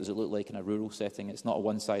city? What does it look like in a rural setting? It's not a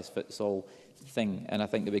one-size-fits-all thing, and I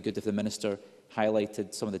think it would be good if the Minister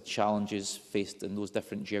highlighted some of the challenges faced in those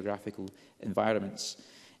different geographical environments.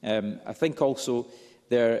 I think also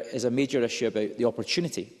there is a major issue about the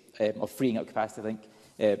opportunity of freeing up capacity.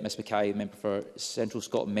 I think Ms Mackay, member for Central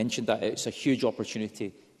Scotland, mentioned that it's a huge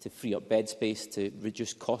opportunity to free up bed space, to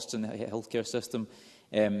reduce costs in the healthcare system.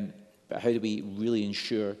 But how do we really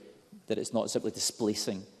ensure that it's not simply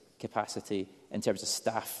displacing capacity in terms of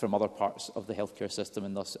staff from other parts of the healthcare system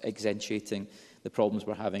and thus accentuating the problems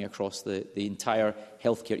we're having across the entire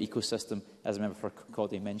healthcare ecosystem, as a member for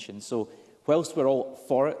Cawdey mentioned. So whilst we're all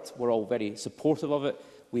for it, we're all very supportive of it,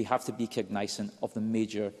 we have to be cognizant of the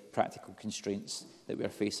major practical constraints that we are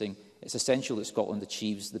facing. It's essential that Scotland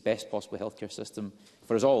achieves the best possible healthcare system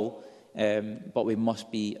for us all, but we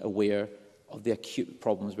must be aware of the acute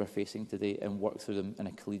problems we're facing today and work through them in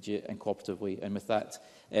a collegiate and cooperative way. And with that,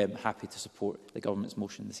 happy to support the Government's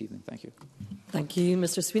motion this evening. Thank you. Thank you,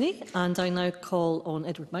 Mr Sweeney. And I now call on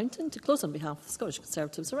Edward Mountain to close on behalf of the Scottish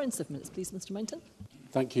Conservatives. Around 7 minutes, please, Mr Mountain.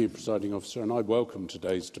 Thank you, Presiding Officer, and I welcome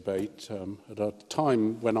today's debate. At a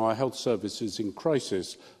time when our health service is in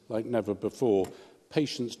crisis like never before,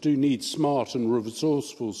 patients do need smart and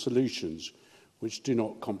resourceful solutions which do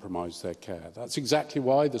not compromise their care. That's exactly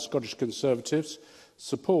why the Scottish Conservatives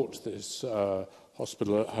support this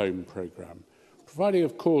hospital at home programme, providing,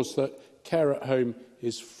 of course, that care at home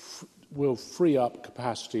will free up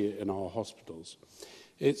capacity in our hospitals.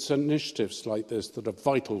 It's initiatives like this that are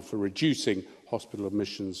vital for reducing hospital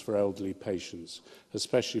admissions for elderly patients,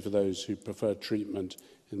 especially for those who prefer treatment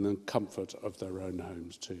in the comfort of their own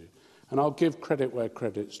homes too. And I'll give credit where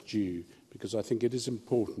credit's due, because I think it is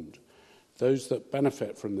important. Those that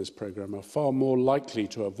benefit from this programme are far more likely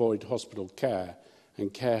to avoid hospital care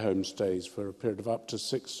and care home stays for a period of up to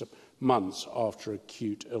 6 months after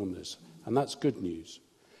acute illness. And that's good news.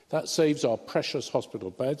 That saves our precious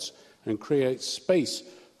hospital beds and creates space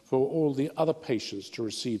for all the other patients to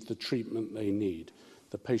receive the treatment they need,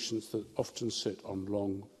 the patients that often sit on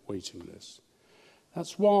long waiting lists.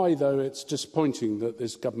 That's why, though, it's disappointing that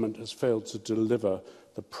this government has failed to deliver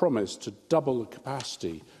the promise to double the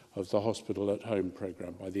capacity of the Hospital at Home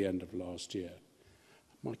programme by the end of last year.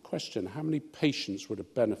 My question, how many patients would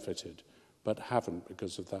have benefited but haven't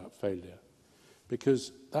because of that failure?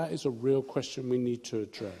 Because that is a real question we need to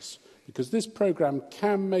address. Because this programme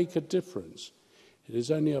can make a difference. It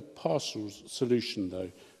is only a partial solution,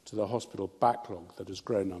 though, to the hospital backlog that has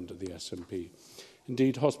grown under the SNP.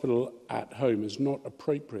 Indeed, hospital at home is not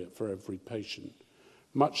appropriate for every patient.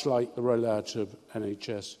 Much like the rollout of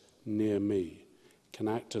NHS Near Me, it can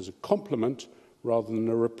act as a complement rather than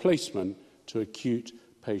a replacement to acute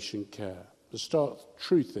patient care. The stark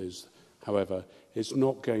truth is, however, it's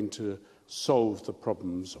not going to solve the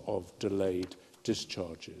problems of delayed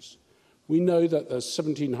discharges. We know that there's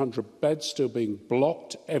 1,700 beds still being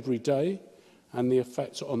blocked every day, and the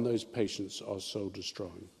effects on those patients are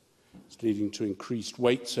soul-destroying. It's leading to increased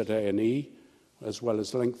waits at A&E, as well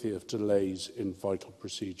as lengthier delays in vital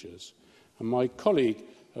procedures. And my colleague,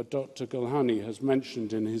 Dr Gulhani, has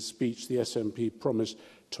mentioned in his speech the SNP promise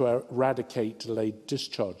to eradicate delayed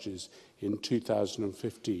discharges in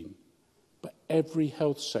 2015. But every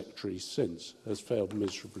health secretary since has failed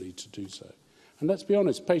miserably to do so. And let's be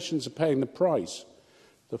honest, patients are paying the price.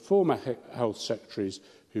 The former health secretaries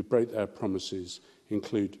who broke their promises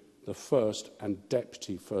include the first and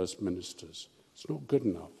deputy first ministers. It's not good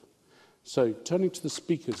enough. So, turning to the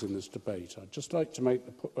speakers in this debate, I'd just like to make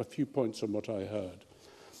a few points on what I heard.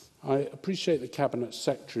 I appreciate the Cabinet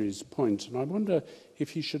Secretary's point, and I wonder if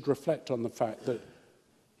he should reflect on the fact that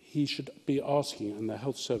he should be asking, and the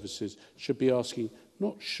health services should be asking,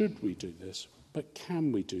 not should we do this, but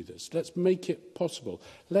can we do this? Let's make it possible.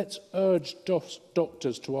 Let's urge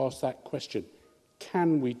doctors to ask that question.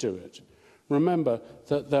 Can we do it? Remember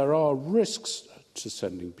that there are risks to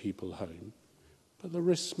sending people home, but the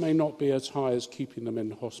risks may not be as high as keeping them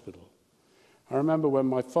in hospital. I remember when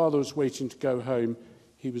my father was waiting to go home,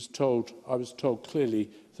 I was told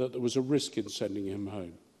clearly that there was a risk in sending him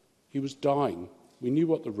home. He was dying. We knew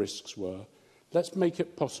what the risks were. Let's make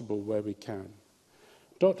it possible where we can.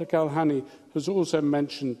 Dr Gulhani has also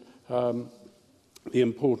mentioned the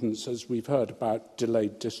importance, as we've heard, about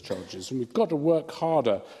delayed discharges. And we've got to work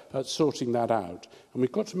harder at sorting that out. And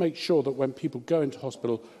we've got to make sure that when people go into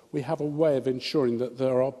hospital, we have a way of ensuring that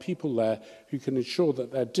there are people there who can ensure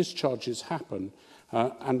that their discharges happen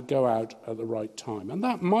and go out at the right time. And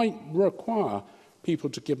that might require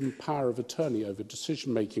people to give them power of attorney over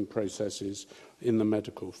decision-making processes in the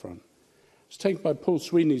medical front. It's taken by Paul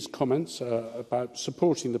Sweeney's comments about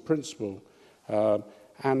supporting the principle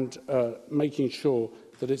and making sure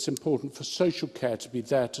that it's important for social care to be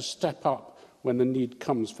there to step up when the need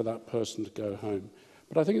comes for that person to go home.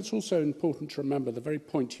 But I think it's also important to remember the very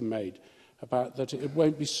point he made about that it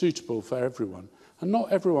won't be suitable for everyone. And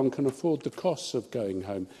not everyone can afford the costs of going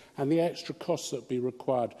home and the extra costs that be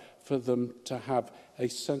required for them to have a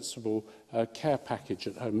sensible care package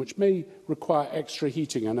at home, which may require extra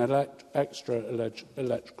heating and extra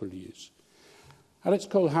electrical use. Alex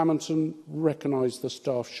Cole-Hamilton recognised the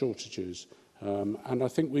staff shortages, and I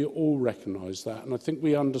think we all recognise that. And I think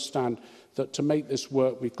we understand that to make this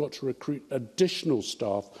work, we've got to recruit additional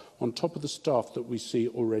staff on top of the staff that we see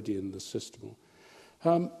already in the system.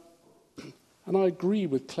 And I agree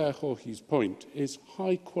with Claire Hawkey's point, is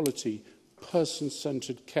high-quality,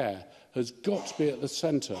 person-centred care has got to be at the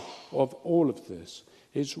centre of all of this.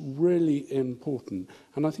 It's really important.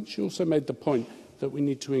 And I think she also made the point that we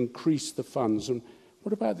need to increase the funds. And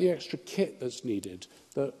what about the extra kit that's needed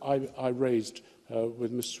that I raised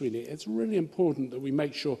with Ms Sweeney? It's really important that we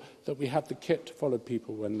make sure that we have the kit to follow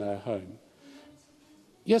people when they're home.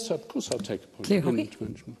 Yes, of course I'll take a point. Claire of Hockey.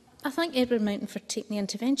 intervention. I thank Edward Mountain for taking the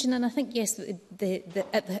intervention, and I think, yes,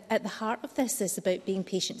 at the heart of this is about being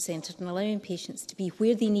patient-centred and allowing patients to be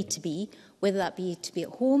where they need to be, whether that be to be at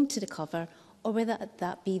home to recover or whether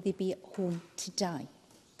that be they be at home to die,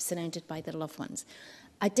 surrounded by their loved ones.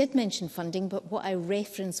 I did mention funding, but what I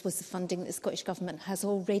referenced was the funding that the Scottish Government has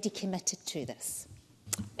already committed to this.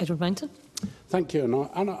 Edward Mountain. Thank you,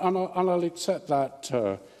 and I'll accept that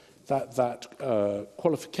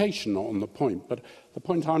qualification on the point, but the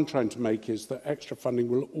point I'm trying to make is that extra funding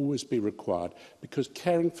will always be required because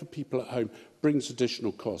caring for people at home brings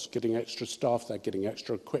additional costs, getting extra staff there, getting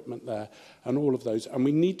extra equipment there, and all of those. And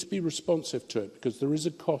we need to be responsive to it because there is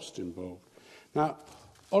a cost involved. Now,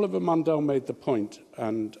 Oliver Mundell made the point,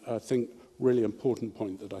 and I think really important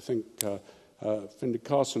point that I think Finlay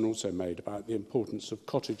Carson also made about the importance of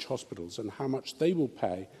cottage hospitals and how much they will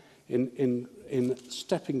pay in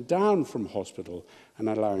stepping down from hospital and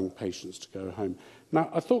allowing patients to go home. Now,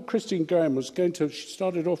 I thought Christine Graham was going to, she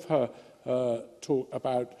started off her talk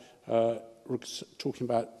about talking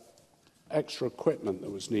about extra equipment that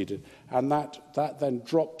was needed, and that then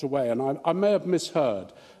dropped away. And I may have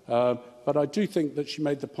misheard, but I do think that she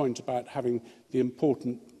made the point about having the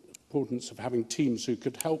importance of having teams who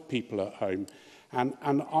could help people at home.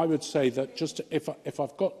 And I would say that just if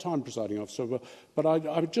I've got time, presiding officer, but I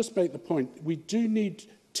would just make the point, we do need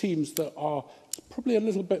teams that are probably a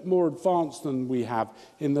little bit more advanced than we have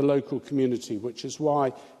in the local community, which is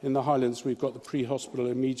why in the Highlands we've got the pre-hospital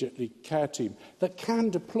immediately care team that can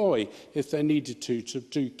deploy, if they needed to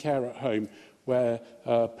do care at home where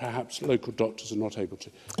perhaps local doctors are not able to.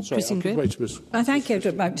 Sorry, I thank you,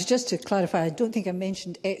 Edward Mountain. Just to clarify, I don't think I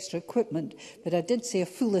mentioned extra equipment, but I did say a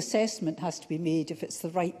full assessment has to be made if it's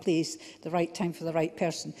the right place, the right time for the right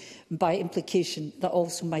person. By implication, that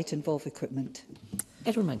also might involve equipment.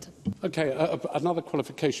 Edward Mountain. Okay, another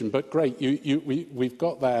qualification, but great. We've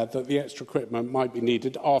got there that the extra equipment might be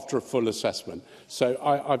needed after a full assessment. So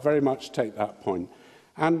I very much take that point.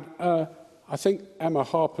 And I think Emma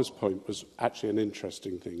Harper's point was actually an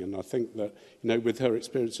interesting thing, and I think that, you know, with her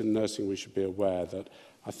experience in nursing, we should be aware that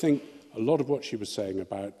I think a lot of what she was saying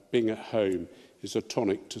about being at home is a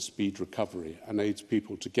tonic to speed recovery and aids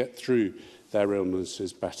people to get through their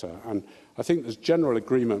illnesses better. And I think there's general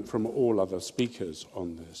agreement from all other speakers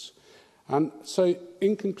on this. And so,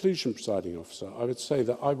 in conclusion, presiding officer, I would say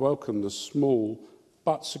that I welcome the small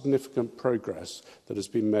but significant progress that has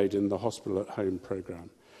been made in the Hospital at Home programme.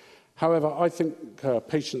 However, I think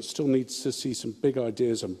patients still need to see some big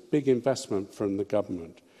ideas and big investment from the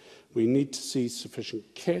government. We need to see sufficient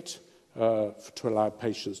kit to allow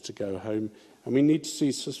patients to go home, and we need to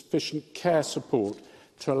see sufficient care support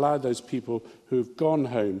to allow those people who have gone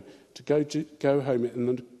home to go home in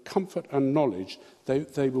the comfort and knowledge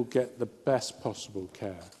they will get the best possible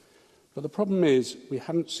care. But the problem is we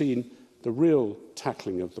haven't seen the real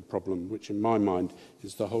tackling of the problem, which in my mind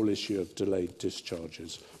is the whole issue of delayed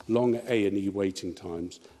discharges, long A&E waiting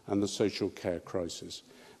times and the social care crisis.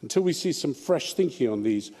 Until we see some fresh thinking on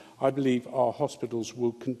these, I believe our hospitals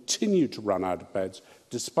will continue to run out of beds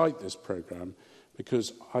despite this programme,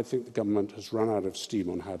 because I think the government has run out of steam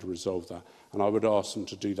on how to resolve that, and I would ask them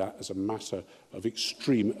to do that as a matter of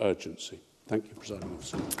extreme urgency. Thank you, President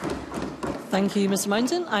Officer. Thank you, Mr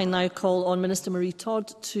Mountain. I now call on Minister Marie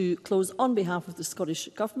Todd to close on behalf of the Scottish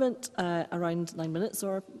Government, around 9 minutes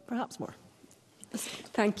or perhaps more.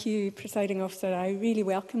 Thank you, Presiding Officer. I really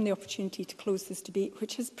welcome the opportunity to close this debate,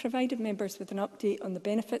 which has provided members with an update on the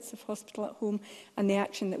benefits of Hospital at Home and the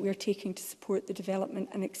action that we are taking to support the development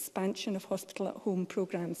and expansion of Hospital at Home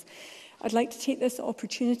programmes. I'd like to take this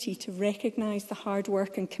opportunity to recognise the hard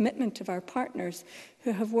work and commitment of our partners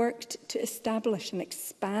who have worked to establish and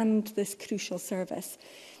expand this crucial service.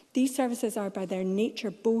 These services are by their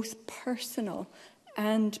nature both personal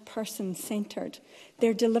and person-centred.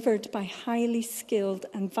 They're delivered by highly skilled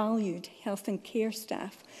and valued health and care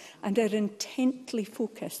staff and are intently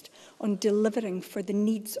focused on delivering for the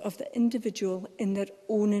needs of the individual in their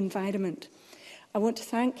own environment. I want to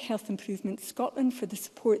thank Health Improvement Scotland for the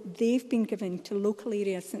support they've been giving to local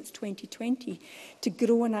areas since 2020 to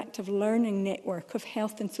grow an active learning network of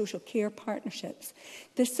health and social care partnerships.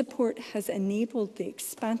 This support has enabled the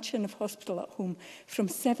expansion of Hospital at Home from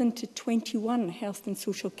 7 to 21 health and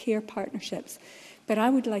social care partnerships. But I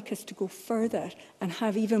would like us to go further and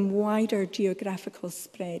have even wider geographical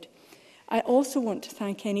spread. I also want to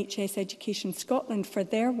thank NHS Education Scotland for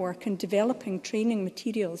their work in developing training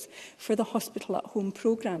materials for the Hospital at Home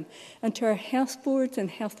programme, and to our health boards and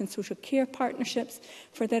health and social care partnerships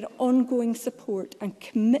for their ongoing support and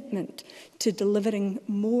commitment to delivering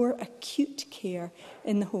more acute care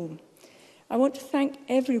in the home. I want to thank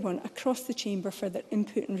everyone across the Chamber for their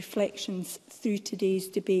input and reflections through today's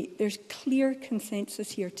debate. There's clear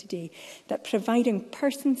consensus here today that providing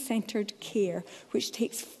person-centred care, which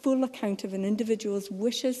takes full account of an individual's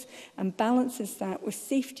wishes and balances that with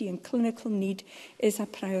safety and clinical need, is a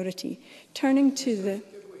priority. Turning to the...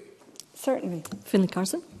 Certainly. Finlay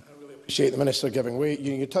Carson. I really appreciate the Minister giving way.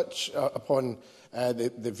 You touch upon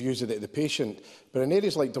the views of the patient. But in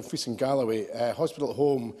areas like Dumfries and Galloway, hospital at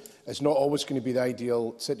home is not always going to be the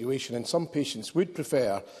ideal situation, and some patients would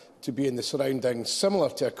prefer to be in the surroundings similar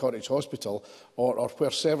to a cottage hospital or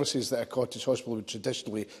where services that a cottage hospital would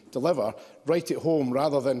traditionally deliver right at home,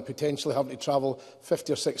 rather than potentially having to travel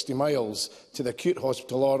 50 or 60 miles to the acute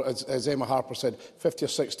hospital, or, as Emma Harper said, 50 or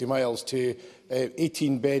 60 miles to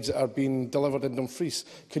 18 beds that are being delivered in Dumfries.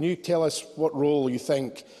 Can you tell us what role you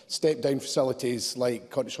think step-down facilities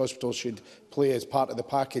like cottage hospitals should play as part of the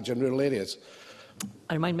package in rural areas?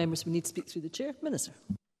 I remind members we need to speak through the Chair. Minister.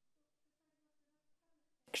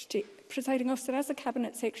 Presiding Officer, as the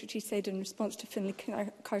Cabinet Secretary said in response to Finlay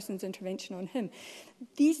Carson's intervention on him,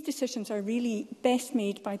 these decisions are really best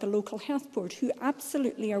made by the local health board, who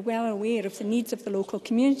absolutely are well aware of the needs of the local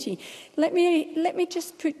community. Let me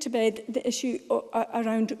just put to bed the issue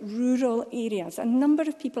around rural areas. A number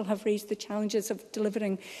of people have raised the challenges of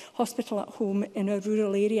delivering hospital at home in a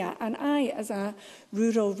rural area, and I, as a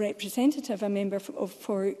rural representative, a member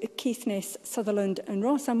for Caithness, Sutherland and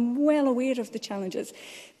Ross, I'm well aware of the challenges.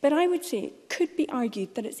 But I would say it could be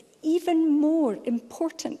argued that it's even more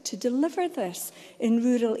important to deliver this in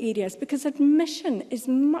rural areas, because admission is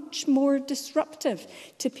much more disruptive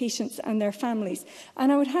to patients and their families.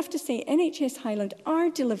 And I would have to say NHS Highland are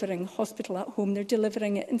delivering hospital at home. They're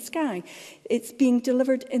delivering it in Skye. It's being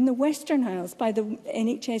delivered in the Western Isles by the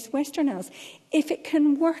NHS Western Isles. If it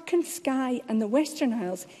can work in Skye and the Western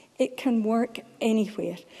Isles, it can work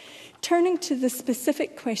anywhere. Turning to the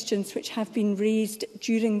specific questions which have been raised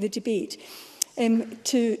during the debate,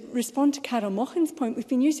 to respond to Carol Mochan's point, we've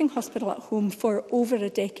been using hospital at home for over a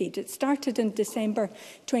decade. It started in December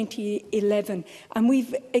 2011 and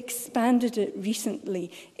we've expanded it recently.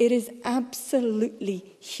 It is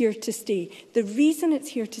absolutely here to stay. The reason it's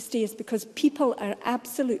here to stay is because people are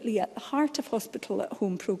absolutely at the heart of hospital at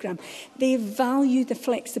home programme. They value the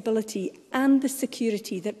flexibility and the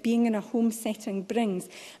security that being in a home setting brings,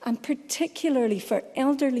 and particularly for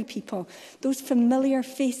elderly people, those familiar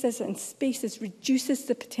faces and spaces reduces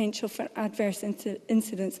the potential for adverse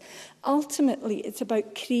incidents. Ultimately, it's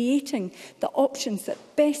about creating the options that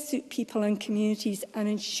best suit people and communities and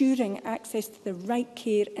ensuring access to the right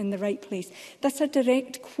care in the right place. That's a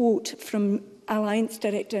direct quote from Alliance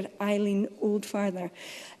Director Eileen Oldfather.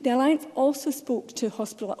 The Alliance also spoke to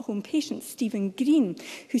hospital at home patient Stephen Green,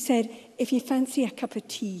 who said, if you fancy a cup of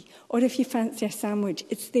tea or if you fancy a sandwich,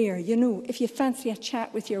 it's there. You know, if you fancy a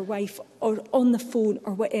chat with your wife or on the phone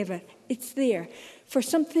or whatever, it's there. For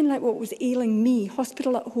something like what was ailing me,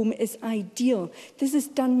 hospital at home is ideal. This has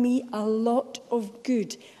done me a lot of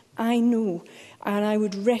good, I know, and I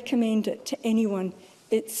would recommend it to anyone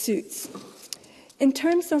it suits. In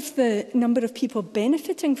terms of the number of people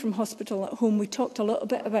benefiting from hospital at home, we talked a little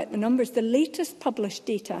bit about the numbers. The latest published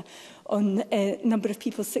data on the number of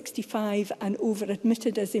people 65 and over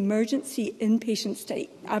admitted as emergency inpatients to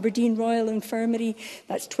Aberdeen Royal Infirmary,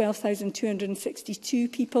 that's 12,262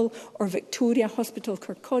 people, or Victoria Hospital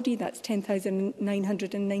Kirkcaldy, that's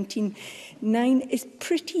 10,919, is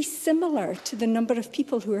pretty similar to the number of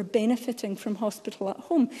people who are benefiting from hospital at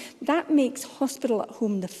home. That makes hospital at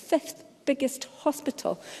home the fifth biggest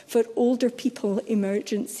hospital for older people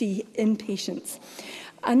emergency inpatients.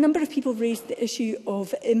 A number of people raised the issue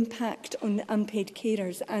of impact on unpaid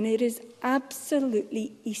carers, and it is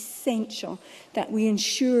absolutely essential that we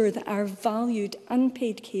ensure that our valued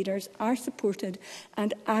unpaid carers are supported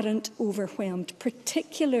and aren't overwhelmed,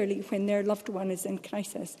 particularly when their loved one is in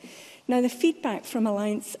crisis. Now, the feedback from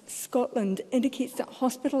Alliance Scotland indicates that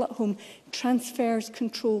hospital at home transfers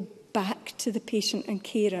control back to the patient and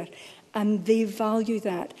carer, and they value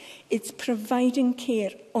that. It's providing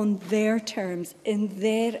care on their terms, in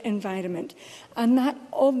their environment. And that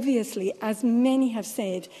obviously, as many have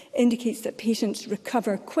said, indicates that patients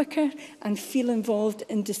recover quicker and feel involved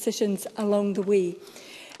in decisions along the way.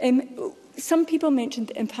 Some people mentioned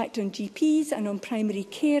the impact on GPs and on primary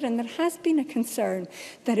care, and there has been a concern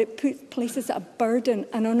that it places a burden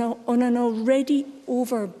on an already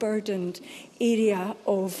overburdened area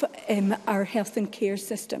of our health and care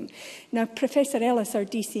system. Now, Professor Ellis, our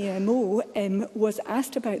DCMO, was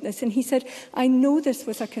asked about this, and he said, I know this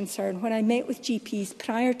was a concern when I met with GPs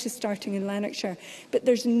prior to starting in Lanarkshire, but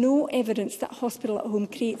there's no evidence that hospital at home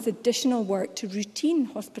creates additional work to routine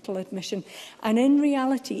hospital admission. And in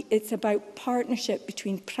reality, it's about partnership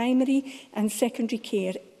between primary and secondary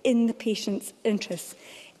care in the patient's interests.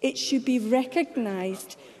 It should be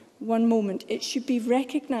recognised, it should be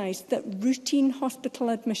recognised that routine hospital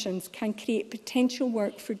admissions can create potential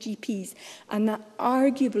work for GPs, and that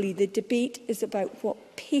arguably the debate is about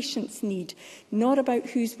what patients need, not about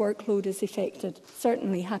whose workload is affected.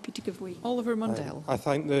 Certainly happy to give way. Oliver Mundell. I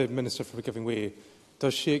thank the Minister for giving way.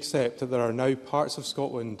 Does she accept that there are now parts of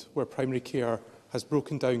Scotland where primary care has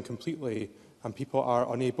broken down completely and people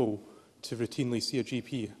are unable to routinely see a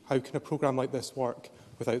GP? How can a programme like this work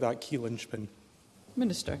without that key linchpin?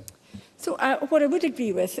 Minister. So what I would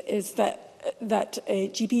agree with is that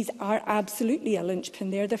GPs are absolutely a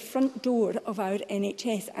linchpin. They're the front door of our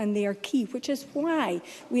NHS and they are key, which is why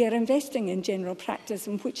we are investing in general practice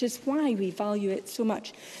and which is why we value it so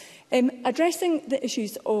much. Addressing the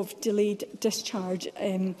issues of delayed discharge,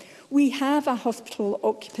 we have a hospital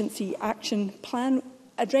occupancy action plan.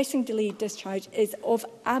 Addressing delayed discharge is of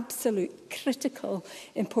absolute critical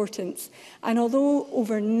importance. And although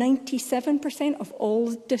over 97% of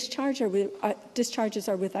all discharges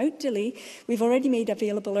are without delay, we've already made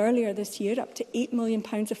available earlier this year up to £8 million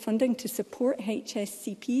of funding to support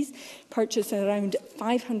HSCPs, purchase around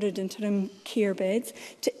 500 interim care beds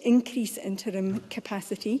to increase interim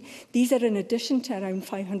capacity. These are in addition to around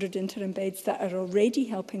 500 interim beds that are already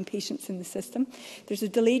helping patients in the system. There's a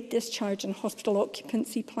delayed discharge and hospital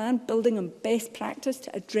occupancy plan building on best practice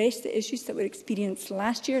to address the issues that were experienced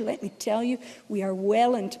last year. Let me tell you, we are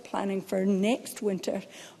well into planning for next winter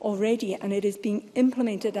already, and it is being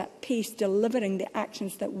implemented at pace, delivering the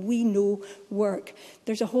actions that we know work.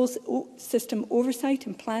 There's a whole system oversight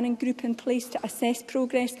and planning group in place to assess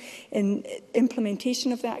progress in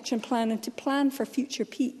implementation of the action plan and to plan for future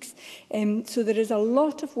peaks. So there is a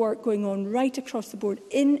lot of work going on right across the board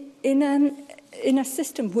in a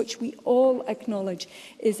system which we all acknowledge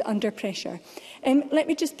is under pressure. Let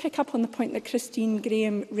me just pick up on the point that Christine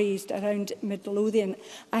Graham raised around Midlothian.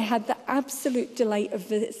 I had the absolute delight of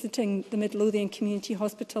visiting the Midlothian Community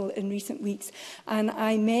Hospital in recent weeks, and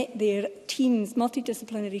I met their teams,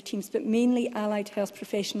 multidisciplinary teams, but mainly allied health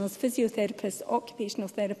professionals, physiotherapists, occupational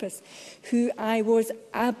therapists, who I was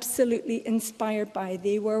absolutely inspired by.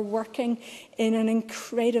 They were working in an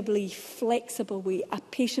incredibly flexible way, a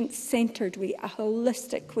patient-centred way, a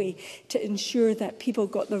holistic way to ensure that people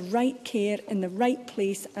got the right care in the right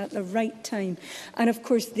place at the right time. And of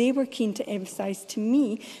course, they were keen to emphasise to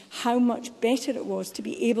me how much better it was to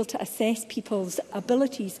be able to assess people's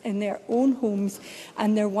abilities in their own homes,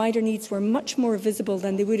 and their wider needs were much more visible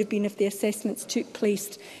than they would have been if the assessments took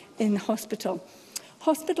place in hospital.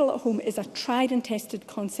 Hospital at home is a tried and tested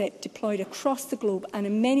concept deployed across the globe, and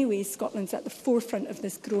in many ways Scotland's at the forefront of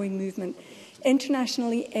this growing movement.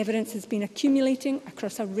 Internationally, evidence has been accumulating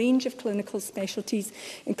across a range of clinical specialties,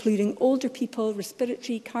 including older people,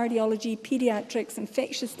 respiratory, cardiology, paediatrics,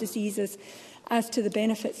 infectious diseases, as to the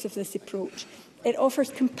benefits of this approach. It offers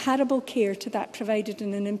comparable care to that provided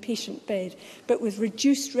in an inpatient bed, but with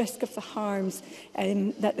reduced risk of the harms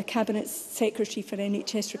that the Cabinet Secretary for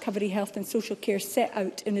NHS Recovery, Health and Social Care set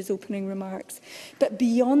out in his opening remarks. But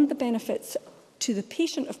beyond the benefits to the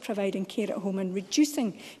patient of providing care at home and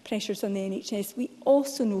reducing pressures on the NHS, we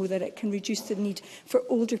also know that it can reduce the need for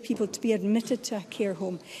older people to be admitted to a care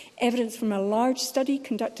home. Evidence from a large study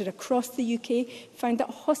conducted across the UK found that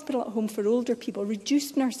hospital at home for older people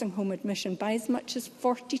reduced nursing home admission by as much as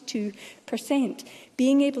 42%.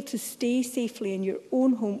 Being able to stay safely in your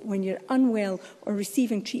own home when you're unwell or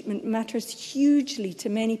receiving treatment matters hugely to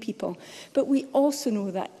many people. But we also know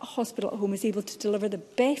that a hospital at home is able to deliver the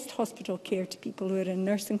best hospital care to people who are in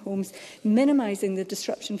nursing homes, minimising the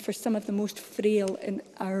disruption for some of the most frail in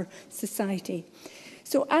our society.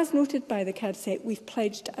 So, as noted by the CABSET, we've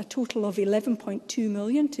pledged a total of £11.2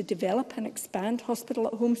 million to develop and expand hospital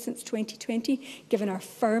at home since 2020. Given our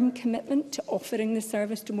firm commitment to offering the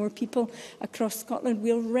service to more people across Scotland,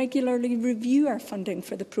 we'll regularly review our funding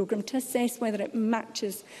for the programme to assess whether it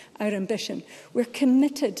matches our ambition. We're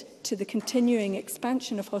committed to the continuing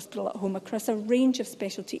expansion of hospital at home across a range of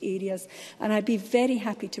specialty areas, and I'd be very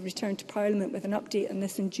happy to return to Parliament with an update on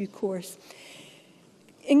this in due course.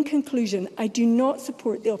 In conclusion, I do not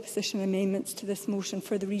support the opposition amendments to this motion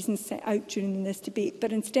for the reasons set out during this debate,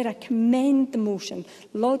 but instead I commend the motion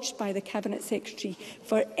lodged by the Cabinet Secretary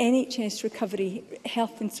for NHS recovery,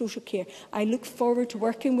 health and social care. I look forward to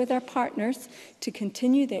working with our partners to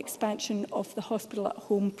continue the expansion of the Hospital at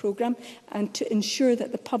Home programme and to ensure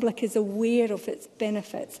that the public is aware of its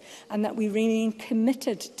benefits and that we remain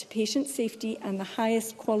committed to patient safety and the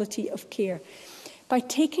highest quality of care. By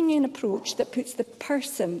taking an approach that puts the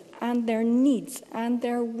person and their needs and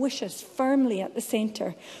their wishes firmly at the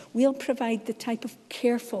centre, we'll provide the type of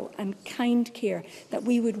careful and kind care that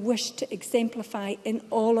we would wish to exemplify in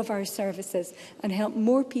all of our services and help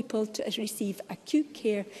more people to receive acute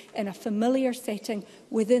care in a familiar setting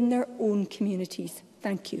within their own communities.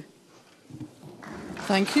 Thank you.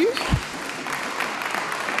 Thank you.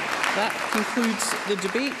 That concludes the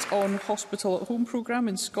debate on Hospital at Home programme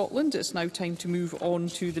in Scotland. It's now time to move on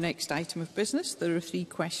to the next item of business. There are 3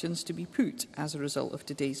 questions to be put as a result of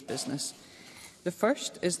today's business. The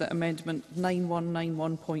first is that Amendment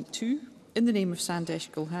 9191.2, in the name of Sandesh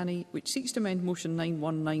Gulhani, which seeks to amend Motion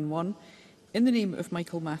 9191, in the name of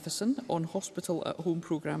Michael Matheson, on Hospital at Home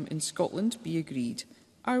programme in Scotland, be agreed.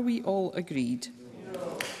 Are we all agreed?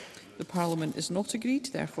 The Parliament is not agreed,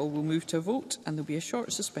 therefore we'll move to a vote and there will be a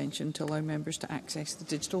short suspension to allow members to access the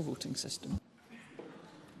digital voting system.